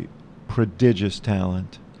a prodigious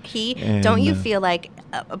talent. Don't you feel like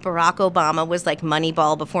Barack Obama was like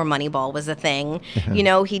Moneyball before Moneyball was a thing? You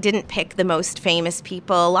know, he didn't pick the most famous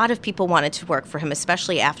people. A lot of people wanted to work for him,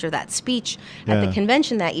 especially after that speech at the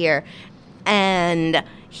convention that year. And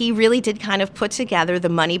he really did kind of put together the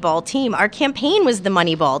Moneyball team. Our campaign was the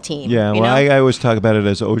Moneyball team. Yeah, well, I always talk about it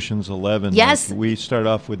as Ocean's 11. Yes. Like, we start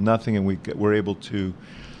off with nothing, and we were able to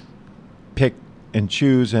pick and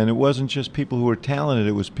choose, and it wasn't just people who were talented,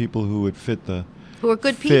 it was people who would who were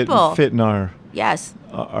good people. Fit in our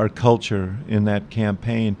culture in that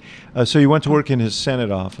campaign. So you went to work in his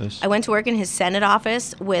Senate office. I went to work in his Senate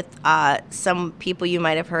office with some people you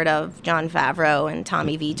might have heard of, John Favreau and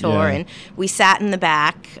Tommy Vitor, and we sat in the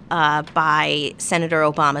back by Senator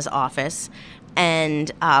Obama's office. And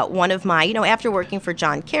one of my, after working for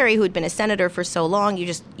John Kerry, who had been a senator for so long,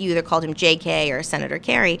 you either called him JK or Senator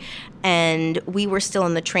Kerry. And we were still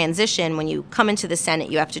in the transition. When you come into the Senate,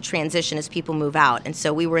 you have to transition as people move out. And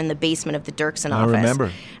so we were in the basement of the Dirksen office. I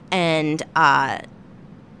remember. And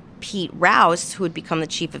Pete Rouse, who had become the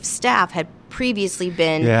chief of staff, had previously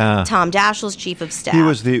been Tom Daschle's chief of staff.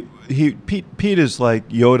 Pete is like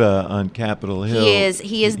Yoda on Capitol Hill.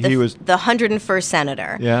 He was the 101st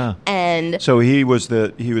senator. Yeah. And so he was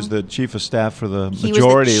the chief of staff for the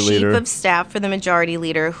majority leader. He was the chief of staff for the majority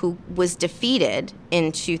leader, who was defeated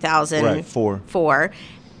in 2004.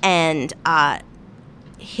 And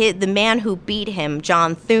the man who beat him,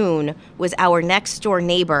 John Thune, was our next door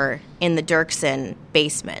neighbor in the Dirksen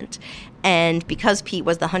basement. And because Pete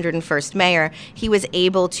was the 101st mayor, he was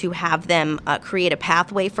able to have them create a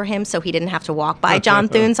pathway for him so he didn't have to walk by John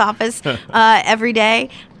Thune's office every day.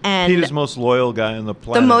 And Pete is the most loyal guy on the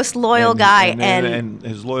planet. The most loyal guy. And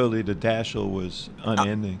his loyalty to Daschle was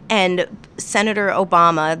unending. And Senator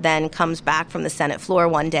Obama then comes back from the Senate floor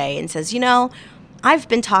one day and says, I've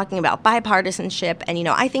been talking about bipartisanship, and,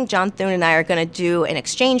 I think John Thune and I are going to do an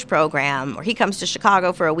exchange program where he comes to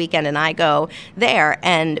Chicago for a weekend and I go there.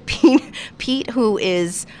 And Pete, who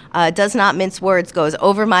does not mince words, goes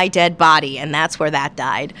over my dead body, and that's where that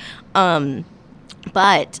died.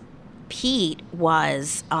 But Pete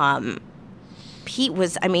was, I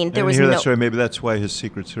mean, there was no... That's right. Maybe that's why his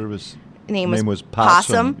Secret Service name was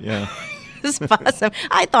Possum. Yeah. Possum.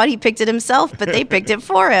 I thought he picked it himself, but they picked it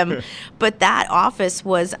for him. But that office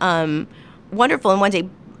was wonderful. And one day,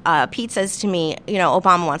 Pete says to me,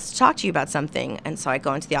 Obama wants to talk to you about something. And so I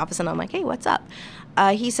go into the office and I'm like, hey, what's up?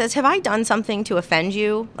 He says, have I done something to offend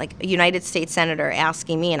you? Like a United States Senator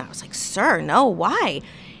asking me. And I was like, sir, no, why?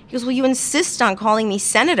 He goes, well, you insist on calling me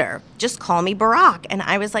Senator. Just call me Barack. And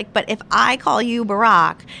I was like, but if I call you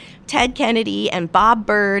Barack, Ted Kennedy and Bob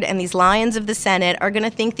Byrd and these lions of the Senate are going to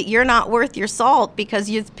think that you're not worth your salt because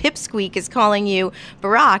your pipsqueak is calling you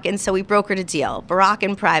Barack. And so we brokered a deal. Barack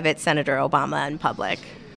in private, Senator Obama in public.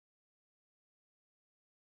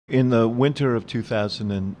 In the winter of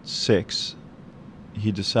 2006,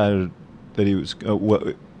 he decided that he was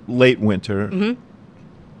late winter. Mm-hmm.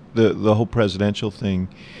 The whole presidential thing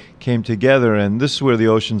came together, and this is where the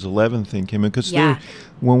Ocean's 11 thing came in. Because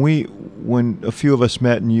when a few of us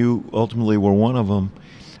met, and you ultimately were one of them,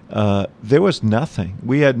 there was nothing.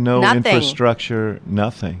 We had no infrastructure,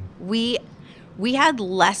 nothing. We had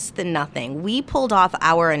less than nothing. We pulled off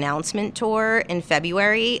our announcement tour in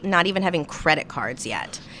February, not even having credit cards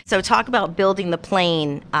yet. So talk about building the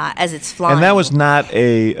plane as it's flying. And that was not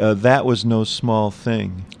that was no small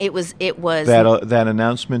thing. It was that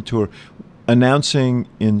announcement tour, announcing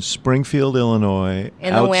in Springfield, Illinois,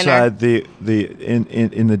 in the outside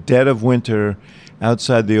in the dead of winter,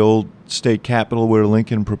 outside the old state capitol where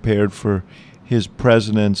Lincoln prepared for his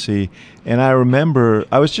presidency. And I remember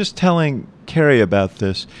I was just telling Carrie about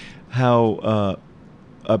this, how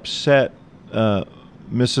upset Mrs.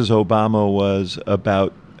 Obama was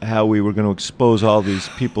about how we were going to expose all these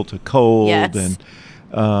people to cold. Yes.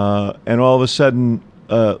 And all of a sudden,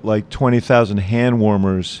 like 20,000 hand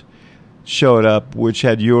warmers showed up, which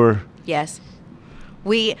had your... Yes.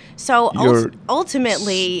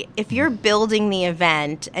 Ultimately, if you're building the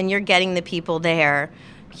event and you're getting the people there,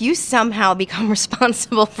 you somehow become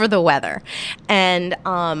responsible for the weather. And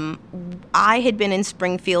I had been in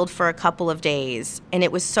Springfield for a couple of days, and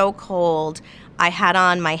it was so cold. I had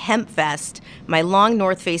on my hemp vest, my long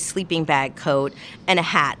North Face sleeping bag coat, and a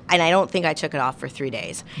hat. And I don't think I took it off for 3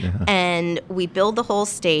 days. Yeah. And we built the whole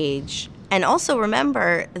stage. And also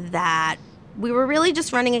remember that we were really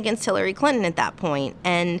just running against Hillary Clinton at that point.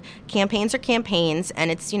 And campaigns are campaigns, and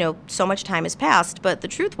it's, so much time has passed. But the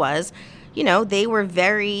truth was, they were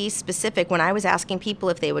very specific. When I was asking people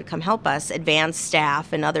if they would come help us, advanced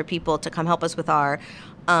staff and other people to come help us with our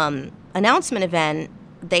announcement event,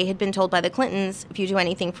 they had been told by the Clintons, if you do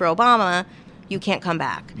anything for Obama, you can't come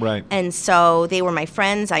back. Right. And so they were my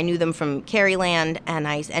friends. I knew them from Caryland,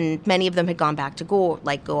 and many of them had gone back to Gore,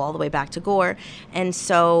 go all the way back to Gore. And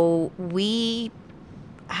so we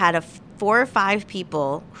had 4 or 5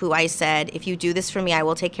 people who I said, if you do this for me, I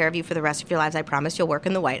will take care of you for the rest of your lives. I promise you'll work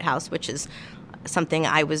in the White House, which is something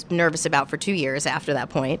I was nervous about for 2 years after that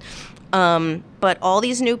point. But all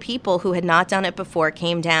these new people who had not done it before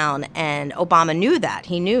came down, and Obama knew that.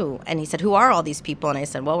 He knew. And he said, who are all these people? And I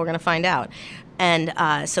said, well, we're going to find out. And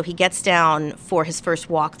so he gets down for his first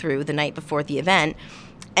walkthrough the night before the event.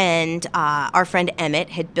 And our friend Emmett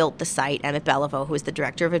had built the site, Emmett Beliveau, who was the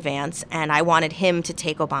director of Advance, and I wanted him to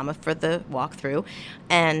take Obama for the walkthrough.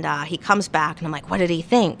 And he comes back, and I'm like, what did he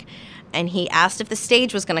think? And he asked if the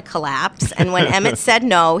stage was going to collapse. And when Emmett said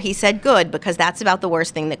no, he said good, because that's about the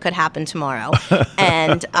worst thing that could happen tomorrow.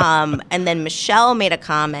 And then Michelle made a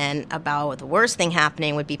comment about the worst thing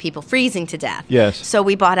happening would be people freezing to death. Yes. So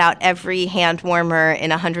we bought out every hand warmer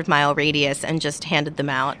in a 100-mile radius and just handed them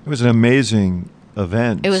out. It was an amazing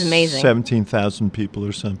event. It was amazing. 17,000 people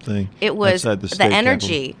or something. It was outside the state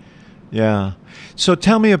energy. Capitol. Yeah. So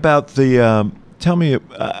tell me about the,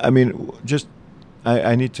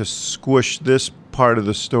 I need to squish this part of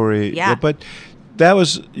the story. Yeah. But that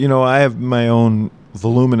was, I have my own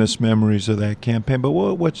voluminous memories of that campaign. But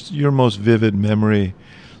what's your most vivid memory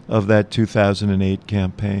of that 2008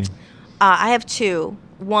 campaign? I have 2.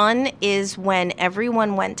 One is when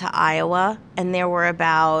everyone went to Iowa, and it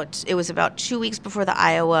was about 2 weeks before the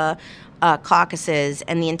Iowa caucuses,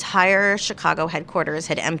 and the entire Chicago headquarters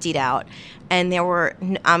had emptied out. And there were,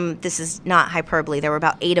 this is not hyperbole, there were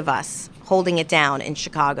about 8 of us holding it down in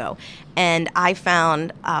Chicago. And I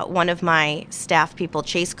found one of my staff people,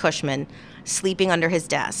 Chase Cushman, sleeping under his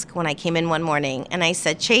desk when I came in one morning. And I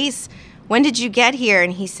said, Chase, when did you get here?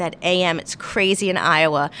 And he said, a.m. It's crazy in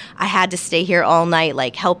Iowa. I had to stay here all night,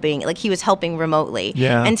 like helping, like he was helping remotely.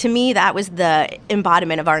 Yeah. And to me, that was the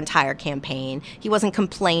embodiment of our entire campaign. He wasn't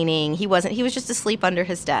complaining. He was just asleep under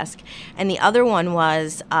his desk. And the other one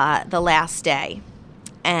was the last day.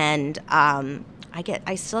 And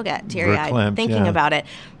I still get teary-eyed thinking about it.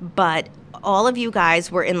 But all of you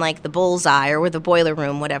guys were in like the bullseye or the boiler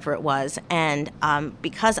room, whatever it was. And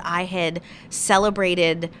because I had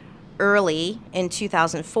celebrated early in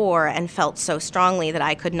 2004 and felt so strongly that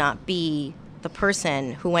I could not be the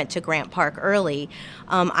person who went to Grant Park early,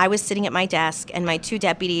 I was sitting at my desk and my two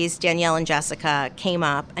deputies, Danielle and Jessica, came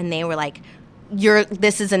up and they were like,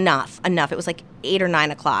 this is enough. It was like 8 or 9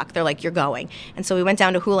 o'clock. They're like, you're going. And so we went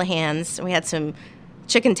down to Houlihan's and we had some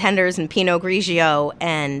chicken tenders and Pinot Grigio,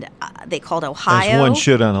 and they called Ohio. As one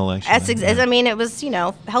should on election. I mean, it was,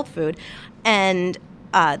 health food. And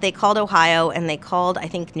they called Ohio, and they called, I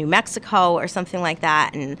think, New Mexico or something like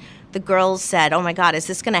that. And the girls said, oh, my God, is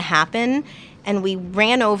this going to happen? And we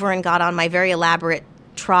ran over and got on my very elaborate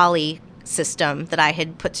trolley system that I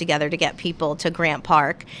had put together to get people to Grant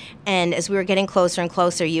Park. And as we were getting closer and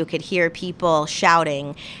closer, you could hear people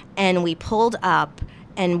shouting. And we pulled up,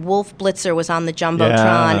 and Wolf Blitzer was on the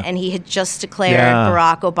Jumbotron, and he had just declared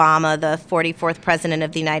Barack Obama the 44th president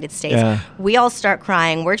of the United States. Yeah. We all start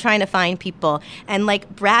crying. We're trying to find people. And,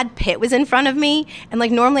 like, Brad Pitt was in front of me. And,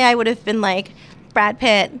 like, normally I would have been like, Brad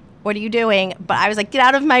Pitt, what are you doing? But I was like, get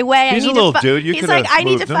out of my way. He's a little dude. He's like, I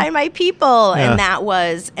need to find my people. Yeah. And that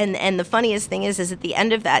was, and the funniest thing is at the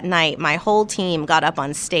end of that night, my whole team got up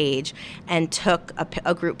on stage and took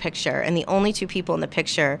a group picture. And the only two people in the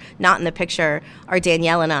picture, not in the picture, are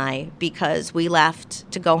Danielle and I, because we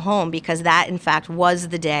left to go home, because that, in fact, was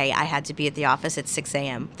the day I had to be at the office at 6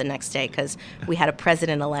 a.m. the next day, because we had a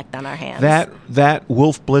president-elect on our hands. That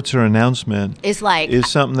Wolf Blitzer announcement is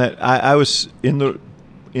something that I was in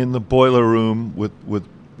the boiler room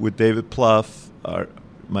with David Plouffe,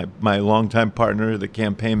 my longtime partner, the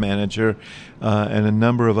campaign manager, and a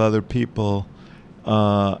number of other people.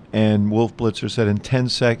 And Wolf Blitzer said, in 10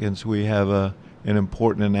 seconds, we have an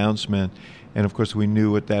important announcement. And, of course, we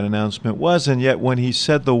knew what that announcement was. And yet when he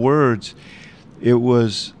said the words, it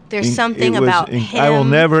was... There's something about him. I will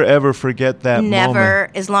never, ever forget that moment.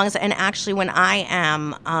 Never, as long as... And actually, when I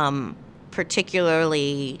am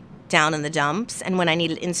particularly down in the dumps and when I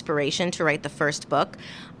needed inspiration to write the first book,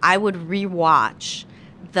 I would rewatch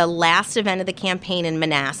the last event of the campaign in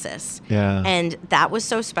Manassas. Yeah. And that was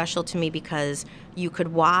so special to me because you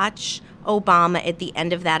could watch Obama at the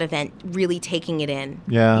end of that event really taking it in.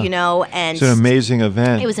 Yeah. And it's an amazing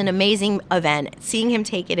event. It was an amazing event. Seeing him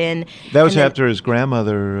take it in. That was after his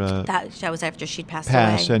grandmother that was after she'd passed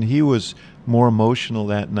away. And he was more emotional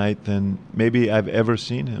that night than maybe I've ever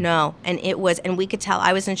seen him. No, and we could tell.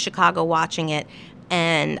 I was in Chicago watching it,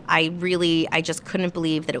 and I just couldn't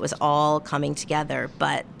believe that it was all coming together.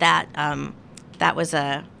 But that was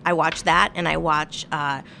I watched that, and I watched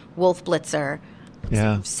Wolf Blitzer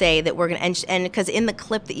say that we're going to, and because in the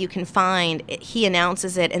clip that you can find, he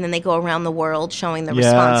announces it, and then they go around the world showing the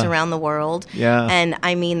response around the world. Yeah. And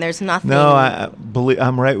I mean, there's nothing. No,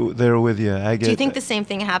 I'm right there with you. Do you think the same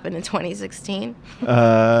thing happened in 2016?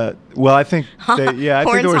 Well, I think, I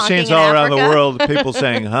think there were scenes all around the world, people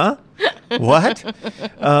saying, huh? What?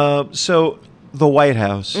 So the White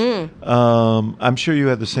House, I'm sure you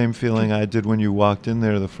had the same feeling I did when you walked in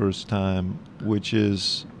there the first time, which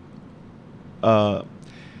is awe.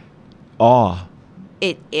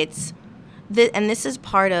 And this is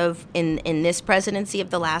part of in this presidency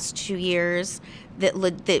of the last 2 years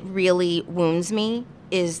that really wounds me,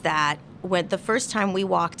 is that when the first time we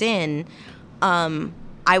walked in,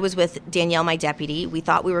 I was with Danielle, my deputy. We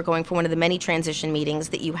thought we were going for one of the many transition meetings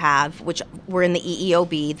that you have, which were in the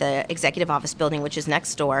EEOB, the Executive Office Building, which is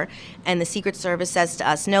next door. And the Secret Service says to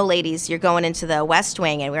us, no, ladies, you're going into the West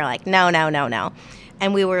Wing. And we were like, no.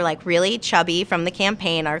 And we were like really chubby from the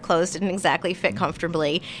campaign. Our clothes didn't exactly fit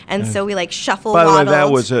comfortably. And so we like shuffle waddled. By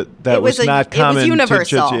the way, that was not common. It was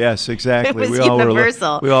universal. Yes, exactly. It was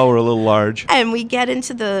universal. We all were a little large. And we get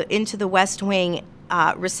into the West Wing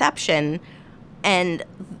reception, and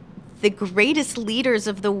the greatest leaders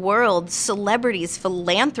of the world, celebrities,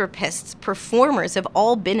 philanthropists, performers have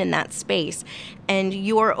all been in that space. And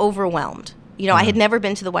you're overwhelmed. I had never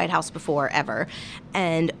been to the White House before, ever.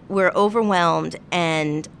 And we're overwhelmed.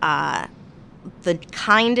 And the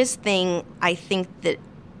kindest thing I think that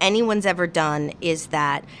anyone's ever done is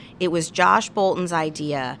that it was Josh Bolton's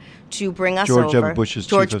idea to bring us George over. W. Bush's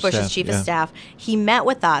chief of staff. He met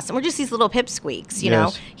with us, and we're just these little pipsqueaks, you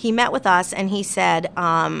know. He met with us, and he said,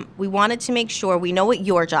 we wanted to make sure we know what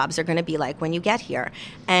your jobs are going to be like when you get here,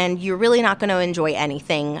 and you're really not going to enjoy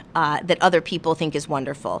anything that other people think is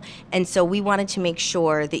wonderful. And so we wanted to make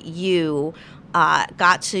sure that you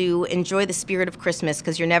got to enjoy the spirit of Christmas,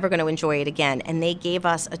 because you're never going to enjoy it again. And they gave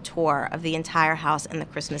us a tour of the entire house and the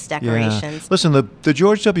Christmas decorations. Listen, the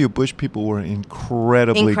George W. Bush people were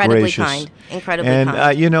incredibly gracious. Incredibly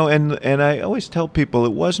kind. And I always tell people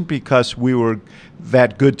it wasn't because we were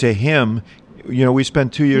that good to him. You know, we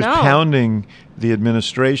spent 2 years pounding the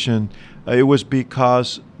administration. It was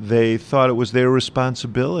because they thought it was their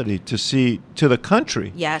responsibility to see to the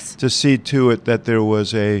country. Yes. To see to it that there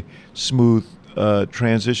was a smooth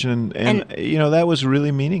transition, and you know, that was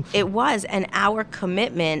really meaningful. It was, and our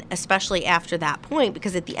commitment, especially after that point,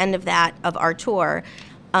 because at the end of our tour,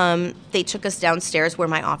 they took us downstairs where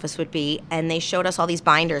my office would be, and they showed us all these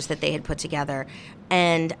binders that they had put together.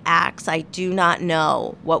 And Axe, I do not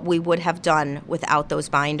know what we would have done without those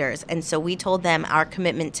binders. And so we told them our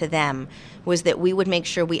commitment to them was that we would make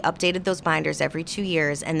sure we updated those binders every 2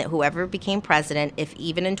 years, and that whoever became president, if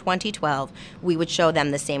even in 2012, we would show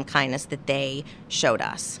them the same kindness that they showed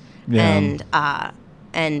us. Yeah.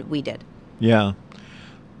 And we did. Yeah.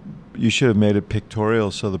 You should have made it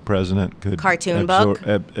pictorial so the president could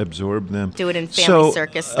absorb them. Do it in family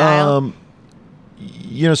circus style.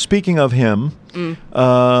 You know, speaking of him,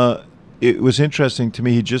 it was interesting to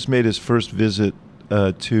me. He just made his first visit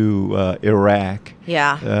to Iraq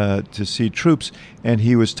to see troops, and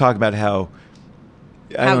he was talking about how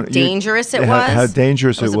dangerous it was. How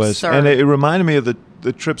dangerous it was. Absurd. And it reminded me of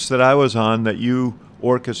the trips that I was on that you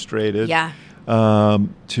orchestrated. Yeah.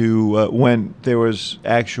 To when there was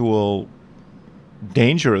actual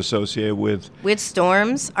danger associated with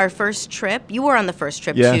storms. Our first trip, you were on the first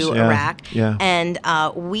trip to Iraq, and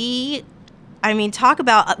talk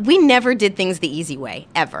about we never did things the easy way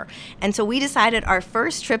ever. And so we decided our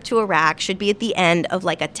first trip to Iraq should be at the end of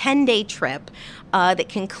like a 10-day trip that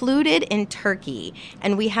concluded in Turkey.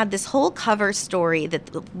 And we had this whole cover story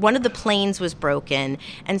that one of the planes was broken,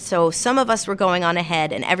 and so some of us were going on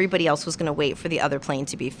ahead and everybody else was going to wait for the other plane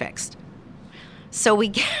to be fixed. So we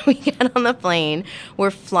get on the plane,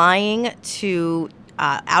 we're flying to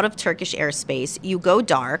out of Turkish airspace. You go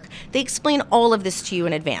dark. They explain all of this to you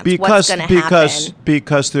in advance. What's going to happen?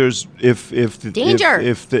 Because there's if danger.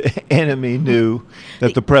 If the enemy knew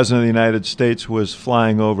that the president of the United States was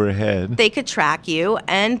flying overhead, they could track you,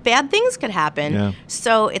 and bad things could happen. Yeah.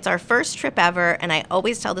 So it's our first trip ever, and I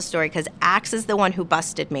always tell the story because Axe is the one who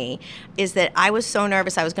busted me. Is that I was so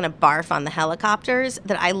nervous I was going to barf on the helicopters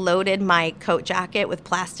that I loaded my coat jacket with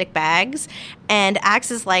plastic bags, and Axe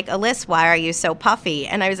is like, "Alyssa, why are you so puffy?"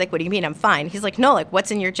 And I was like, "What do you mean? I'm fine." He's like, "No, like,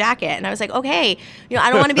 what's in your jacket?" And I was like, "Okay, I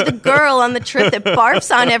don't want to be the girl on the trip that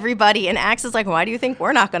barfs on everybody." And Axe is like, "Why do you think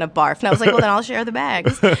we're not going to barf?" And I was like, "Well, then I'll share the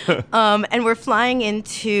bags." And we're flying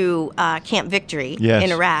into Camp Victory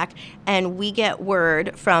in Iraq, and we get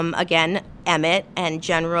word from, again, Emmett and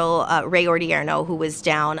General Ray Odierno, who was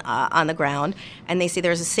down on the ground, and they say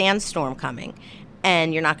there's a sandstorm coming,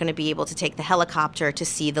 and you're not going to be able to take the helicopter to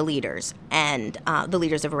see the leaders and the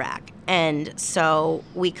leaders of Iraq. And so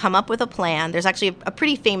we come up with a plan. There's actually a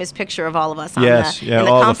pretty famous picture of all of us in the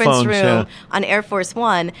conference room on Air Force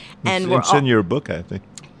One. And it's in your book, I think.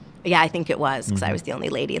 Yeah, I think it was, because I was the only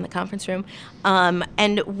lady in the conference room.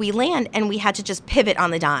 And we land, and we had to just pivot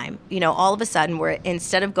on the dime. All of a sudden,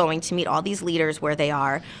 instead of going to meet all these leaders where they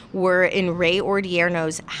are, we're in Ray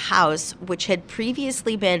Odierno's house, which had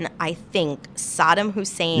previously been, I think, Saddam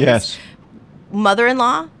Hussein's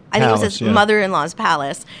mother-in-law. I think it was his mother-in-law's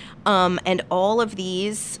palace. And all of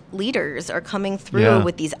these leaders are coming through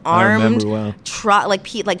with these armed,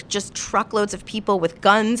 just truckloads of people with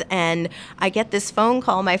guns. And I get this phone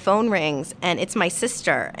call, my phone rings, and it's my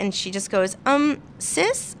sister. And she just goes,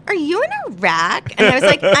 "Sis, are you in Iraq?" And I was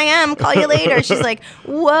like, "I am, call you later." She's like,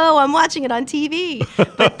 "Whoa, I'm watching it on TV."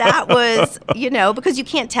 But that was, because you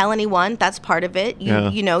can't tell anyone. That's part of it. You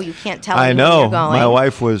can't tell anyone where you're going. My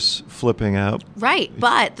wife was flipping out. Right.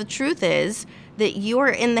 But the truth is that you are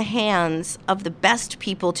in the hands of the best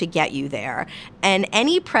people to get you there. And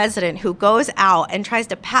any president who goes out and tries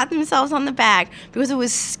to pat themselves on the back because it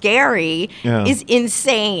was scary is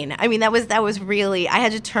insane. I mean, that was really, I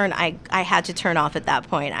had to turn off at that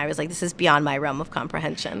point. I was like, this is beyond my realm of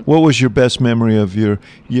comprehension. What was your best memory of your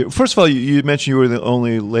first of all, you mentioned you were the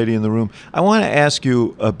only lady in the room. I want to ask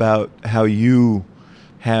you about how you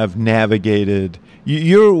have navigated.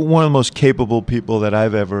 You're one of the most capable people that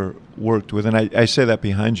I've ever worked with, and I say that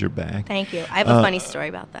behind your back. Thank you. I have a funny story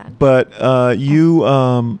about that. But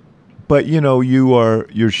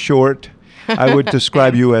you're short. I would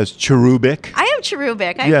describe you as cherubic. I am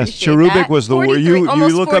cherubic. I yes, appreciate cherubic that. was the word. You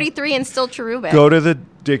almost look 43 and still cherubic. Go to the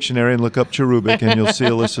dictionary and look up cherubic, and you'll see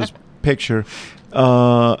Alyssa's picture.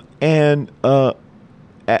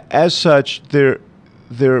 As such, there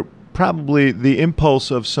probably the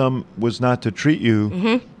impulse of some was not to treat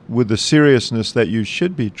you with the seriousness that you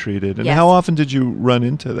should be treated. And Yes. how often did you run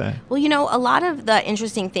into that? Well, a lot of the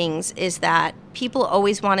interesting things is that people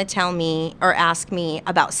always want to tell me or ask me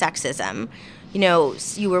about sexism.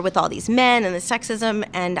 You were with all these men and the sexism,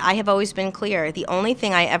 and I have always been clear. The only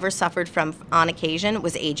thing I ever suffered from on occasion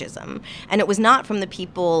was ageism. And it was not from the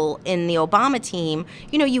people in the Obama team.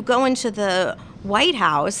 You go into the White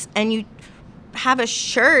House and you have a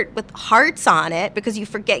shirt with hearts on it because you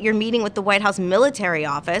forget you're meeting with the White House military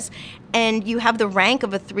office, and you have the rank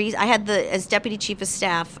of as deputy chief of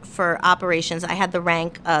staff for operations, I had the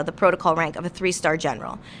rank, the protocol rank of a 3-star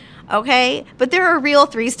general. Okay, but there are real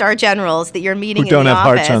 3-star generals that you're meeting who don't in the have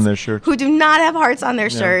office hearts on their shirts. Who do not have hearts on their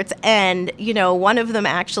shirts. And one of them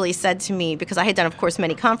actually said to me, because I had done, of course,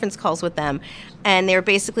 many conference calls with them, and they were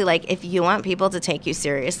basically like, if you want people to take you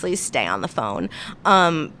seriously, stay on the phone,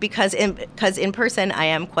 because in person I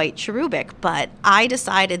am quite cherubic. But I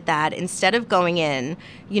decided that instead of going in,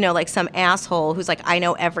 like some asshole who's like, I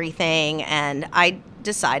know everything, and I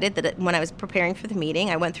decided that when I was preparing for the meeting,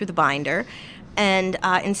 I went through the binder. And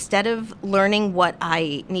instead of learning what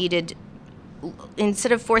I needed,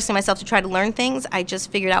 instead of forcing myself to try to learn things, I just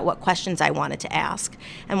figured out what questions I wanted to ask.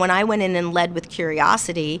 And when I went in and led with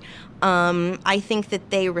curiosity, I think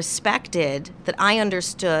that they respected that I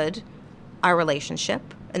understood our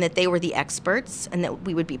relationship and that they were the experts and that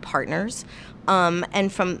we would be partners.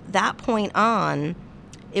 And from that point on,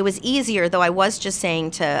 it was easier, though I was just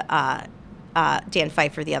saying to Dan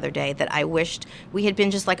Pfeiffer the other day that I wished we had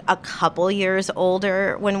been just like a couple years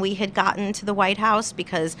older when we had gotten to the White House,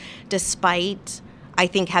 because despite, I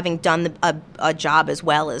think, having done a job as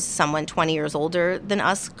well as someone 20 years older than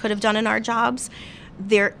us could have done in our jobs,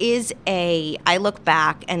 I look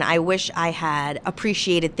back and I wish I had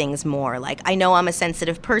appreciated things more. Like, I know I'm a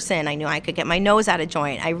sensitive person. I knew I could get my nose out of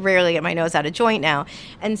joint. I rarely get my nose out of joint now.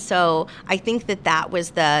 And so I think there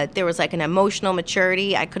was like an emotional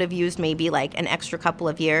maturity. I could have used maybe like an extra couple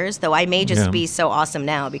of years, though I may just be so awesome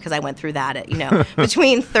now because I went through that at,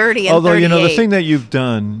 between 30 and 38. Although, the thing that you've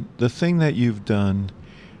done,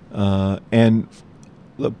 and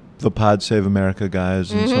the Pod Save America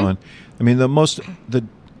guys and so on, I mean,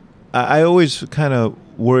 I always kind of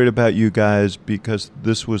worried about you guys because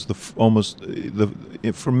this was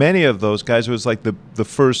for many of those guys, it was like the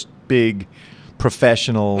first big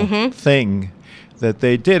professional thing that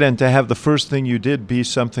they did, and to have the first thing you did be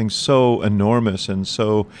something so enormous and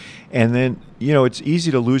then it's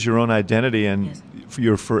easy to lose your own identity and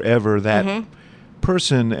you're forever that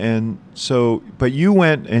person, and so but you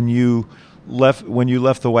went and you left. When you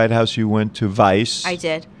left the White House, you went to Vice. I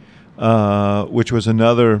did. Which was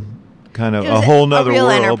another kind of a whole nother real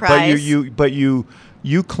world. Enterprise. But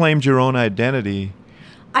you claimed your own identity.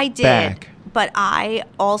 I did. Back. But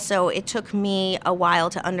it took me a while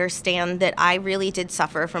to understand that I really did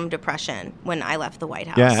suffer from depression when I left the White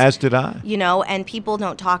House. Yeah, as did I. And people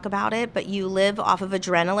don't talk about it, but you live off of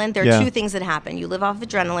adrenaline. There are two things that happen. You live off of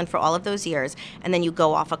adrenaline for all of those years, and then you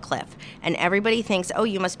go off a cliff. And everybody thinks, oh,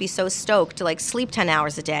 you must be so stoked to sleep 10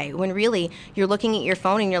 hours a day, when really you're looking at your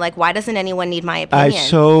phone and you're like, why doesn't anyone need my opinion? I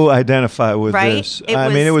so identify with right? this.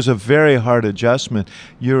 It was a very hard adjustment.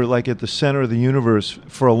 You're like at the center of the universe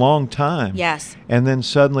for a long time. Yes. And then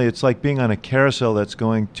suddenly it's like being on a carousel that's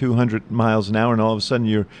going 200 miles an hour, and all of a sudden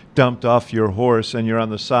you're dumped off your horse and you're on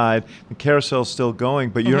the side. The carousel's still going,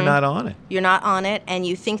 but you're not on it. You're not on it, and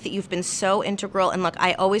you think that you've been so integral. And look,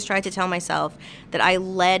 I always tried to tell myself that I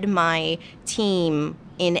led my team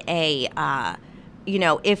in if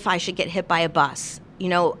I should get hit by a bus.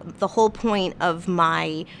 The whole point of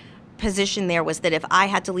my position there was that if I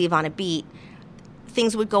had to leave on a beat,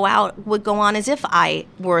 things would go on as if I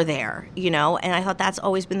were there, and I thought that's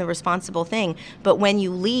always been the responsible thing. But when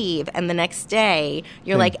you leave and the next day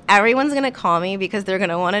you're like, everyone's going to call me because they're going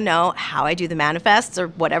to want to know how I do the manifests or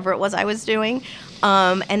whatever it was I was doing,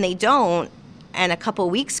 and they don't, and a couple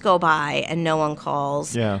weeks go by and no one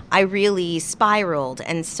calls, I really spiraled.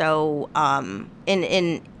 And so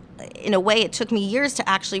in a way, it took me years to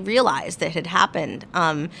actually realize that it had happened.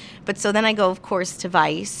 But so then I go, of course, to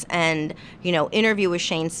Vice and, interview with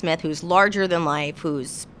Shane Smith, who's larger than life,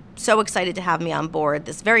 who's so excited to have me on board.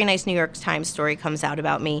 This very nice New York Times story comes out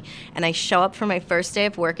about me, and I show up for my first day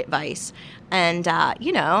of work at Vice. And,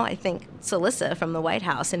 I think it's Alyssa from the White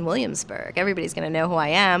House in Williamsburg. Everybody's going to know who I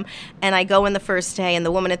am. And I go in the first day, and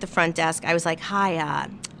the woman at the front desk, I was like, hi,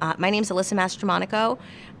 my name's Alyssa Mastromonaco.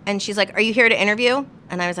 And she's like, are you here to interview?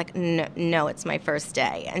 And I was like, no, it's my first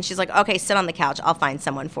day. And she's like, okay, sit on the couch. I'll find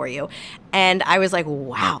someone for you. And I was like,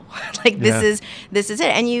 wow, this is it.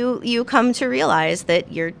 And you come to realize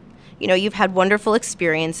that you've had wonderful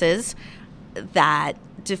experiences that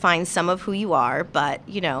define some of who you are. But,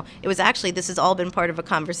 it was actually, this has all been part of a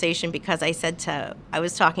conversation because I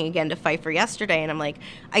was talking again to Pfeiffer yesterday, and I'm like,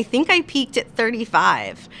 I think I peaked at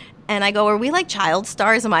 35. And I go, are we like child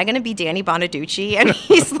stars? Am I going to be Danny Bonaducci? And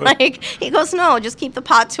he goes, no, just keep the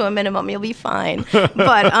pot to a minimum. You'll be fine.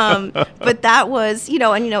 But that was,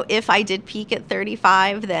 if I did peak at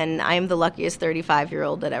 35, then I am the luckiest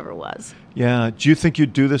 35-year-old that ever was. Yeah. Do you think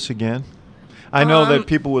you'd do this again? I know that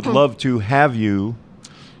people would love to have you.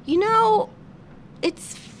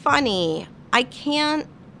 It's funny. I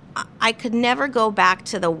could never go back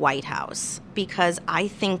to the White House because I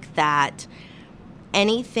think that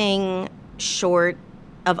anything short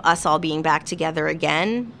of us all being back together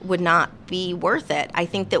again would not be worth it. I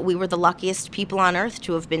think that we were the luckiest people on earth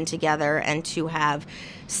to have been together and to have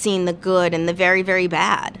seen the good and the very, very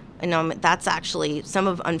bad. And that's actually some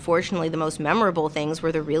of, unfortunately, the most memorable things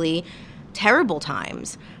were the really terrible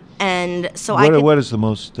times. And so what is the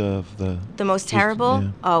most of the most terrible?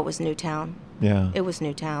 Yeah. Oh, it was Newtown. Yeah. It was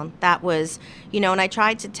Newtown. That was, and I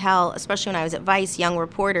tried to tell, especially when I was at Vice, young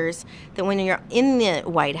reporters, that when you're in the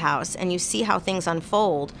White House and you see how things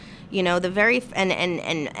unfold, the very,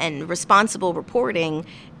 and responsible reporting,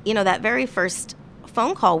 that very first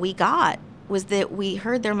phone call we got was that we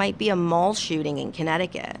heard there might be a mall shooting in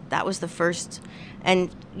Connecticut. That was the first,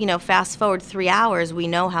 and, fast forward 3 hours, we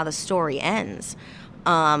know how the story ends.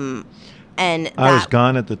 And I was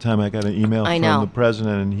gone at the time. I got an email from the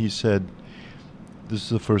president, and he said, this is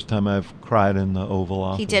the first time I've cried in the Oval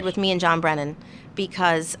Office. He did with me and John Brennan,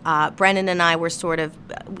 because Brennan and I were sort of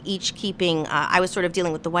each keeping, I was sort of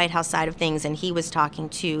dealing with the White House side of things, and he was talking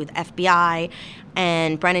to the FBI,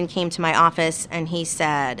 and Brennan came to my office, and he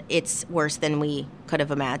said, it's worse than we could have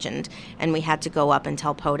imagined, and we had to go up and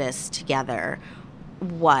tell POTUS together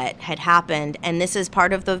what had happened. And this is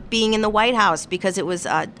part of the being in the White House, because it was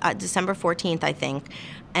December 14th, I think,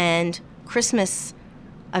 and Christmas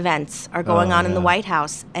events are going on in the White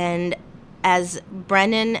House. And as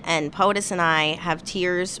Brennan and POTUS and I have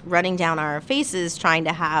tears running down our faces trying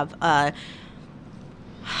to have a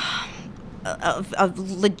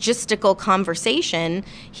logistical conversation,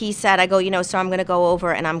 he said, so I'm going to go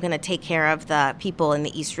over and I'm going to take care of the people in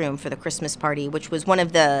the East Room for the Christmas party, which was one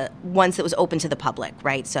of the ones that was open to the public,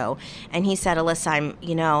 right? So, and he said, Alyssa,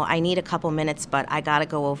 I need a couple minutes, but I got to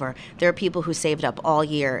go over. There are people who saved up all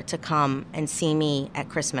year to come and see me at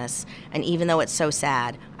Christmas. And even though it's so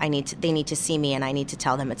sad, they need to see me, and I need to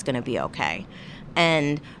tell them it's going to be okay.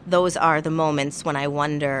 And those are the moments when I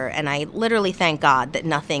wonder, and I literally thank God that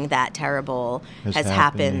nothing that terrible has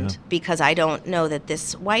happened, because I don't know that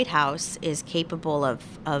this White House is capable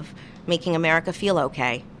of making America feel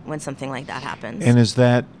okay when something like that happens. And is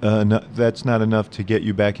that that's not enough to get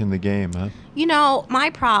you back in the game, huh? My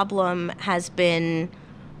problem has been,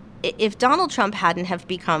 if Donald Trump hadn't have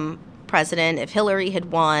become president, if Hillary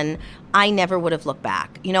had won, I never would have looked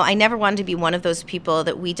back. I never wanted to be one of those people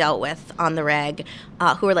that we dealt with on the reg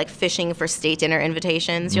who are like fishing for state dinner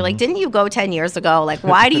invitations. Mm-hmm. You're like, didn't you go 10 years ago? Like,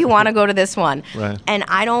 why do you want to go to this one? Right. And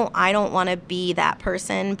I don't want to be that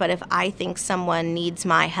person, but if I think someone needs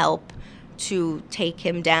my help to take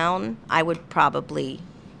him down, I would probably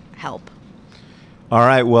help. All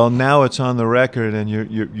right, well, now it's on the record, and you're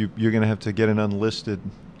going to have to get an unlisted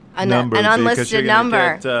number. An unlisted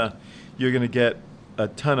number. You're going to get a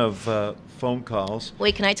ton of phone calls.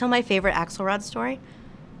 Wait, can I tell my favorite Axelrod story?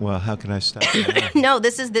 Well, how can I stop you? No,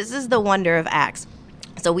 this is the wonder of Axe.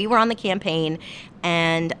 So we were on the campaign,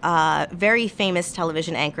 and a very famous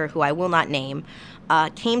television anchor, who I will not name,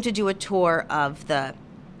 came to do a tour of the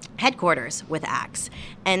headquarters with Axe.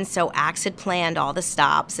 And so Axe had planned all the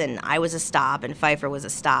stops, and I was a stop, and Pfeiffer was a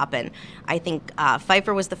stop, and I think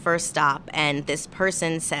Pfeiffer was the first stop, and this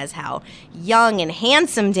person says how young and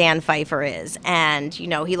handsome Dan Pfeiffer is, and,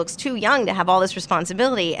 he looks too young to have all this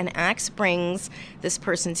responsibility, and Axe brings this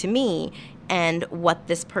person to me, and what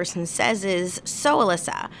this person says is, so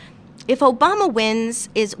Alyssa, if Obama wins,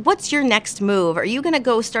 what's your next move? Are you going to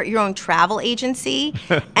go start your own travel agency?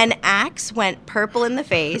 And Axe went purple in the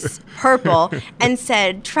face, and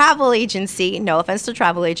said, travel agency, no offense to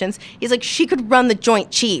travel agents. He's like, she could run the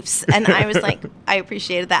Joint Chiefs. And I was like, I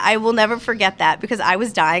appreciated that. I will never forget that because I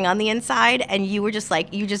was dying on the inside and you were just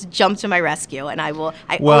like, you just jumped to my rescue. And I always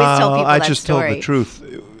tell people that story. I just told the truth.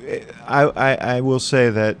 I will say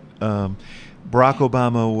that Barack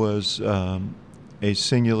Obama was a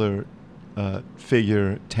singular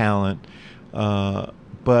figure, talent,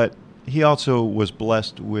 but he also was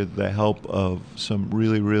blessed with the help of some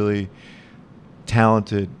really, really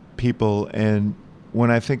talented people. And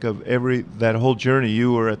when I think of that whole journey,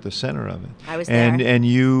 you were at the center of it. I was there. And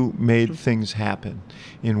you made things happen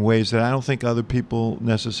in ways that I don't think other people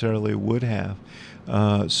necessarily would have.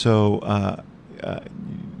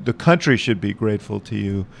 The country should be grateful to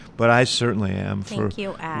you, but I certainly am for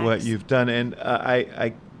what you've done. And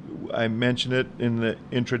I mentioned it in the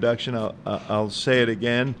introduction. I'll say it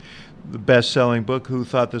again. The best-selling book, Who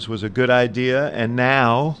Thought This Was a Good Idea? And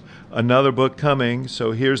now another book coming.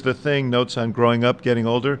 So here's the thing, Notes on Growing Up, Getting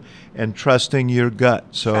Older, and Trusting Your Gut.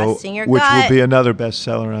 Which will be another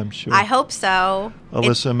bestseller, I'm sure. I hope so.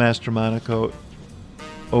 Alyssa Mastromonaco,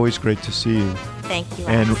 always great to see you. Thank you,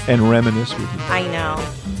 and reminisce with you. I know.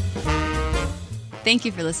 Thank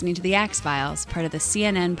you for listening to The Axe Files, part of the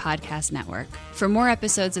CNN Podcast Network. For more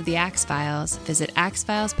episodes of The Axe Files, visit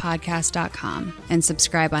axefilespodcast.com and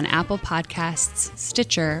subscribe on Apple Podcasts,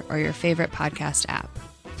 Stitcher, or your favorite podcast app.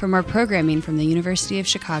 For more programming from the University of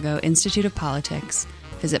Chicago Institute of Politics,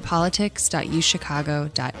 visit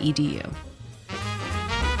politics.uchicago.edu.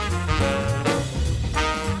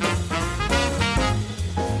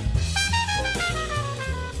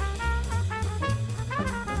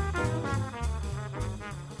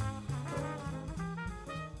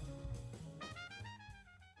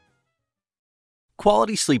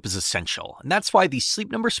 Quality sleep is essential, and that's why the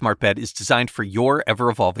Sleep Number Smart Bed is designed for your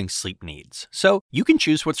ever-evolving sleep needs. So you can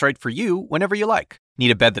choose what's right for you whenever you like.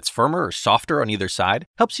 Need a bed that's firmer or softer on either side?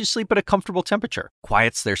 Helps you sleep at a comfortable temperature.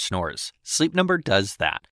 Quiets their snores. Sleep Number does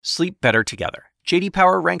that. Sleep better together. J.D.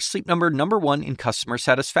 Power ranks Sleep Number #1 in customer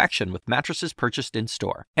satisfaction with mattresses purchased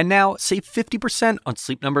in-store. And now, save 50% on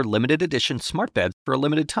Sleep Number limited edition smart beds for a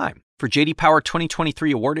limited time. For J.D. Power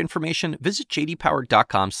 2023 award information, visit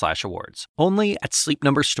jdpower.com/awards. Only at Sleep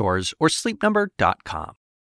Number stores or sleepnumber.com.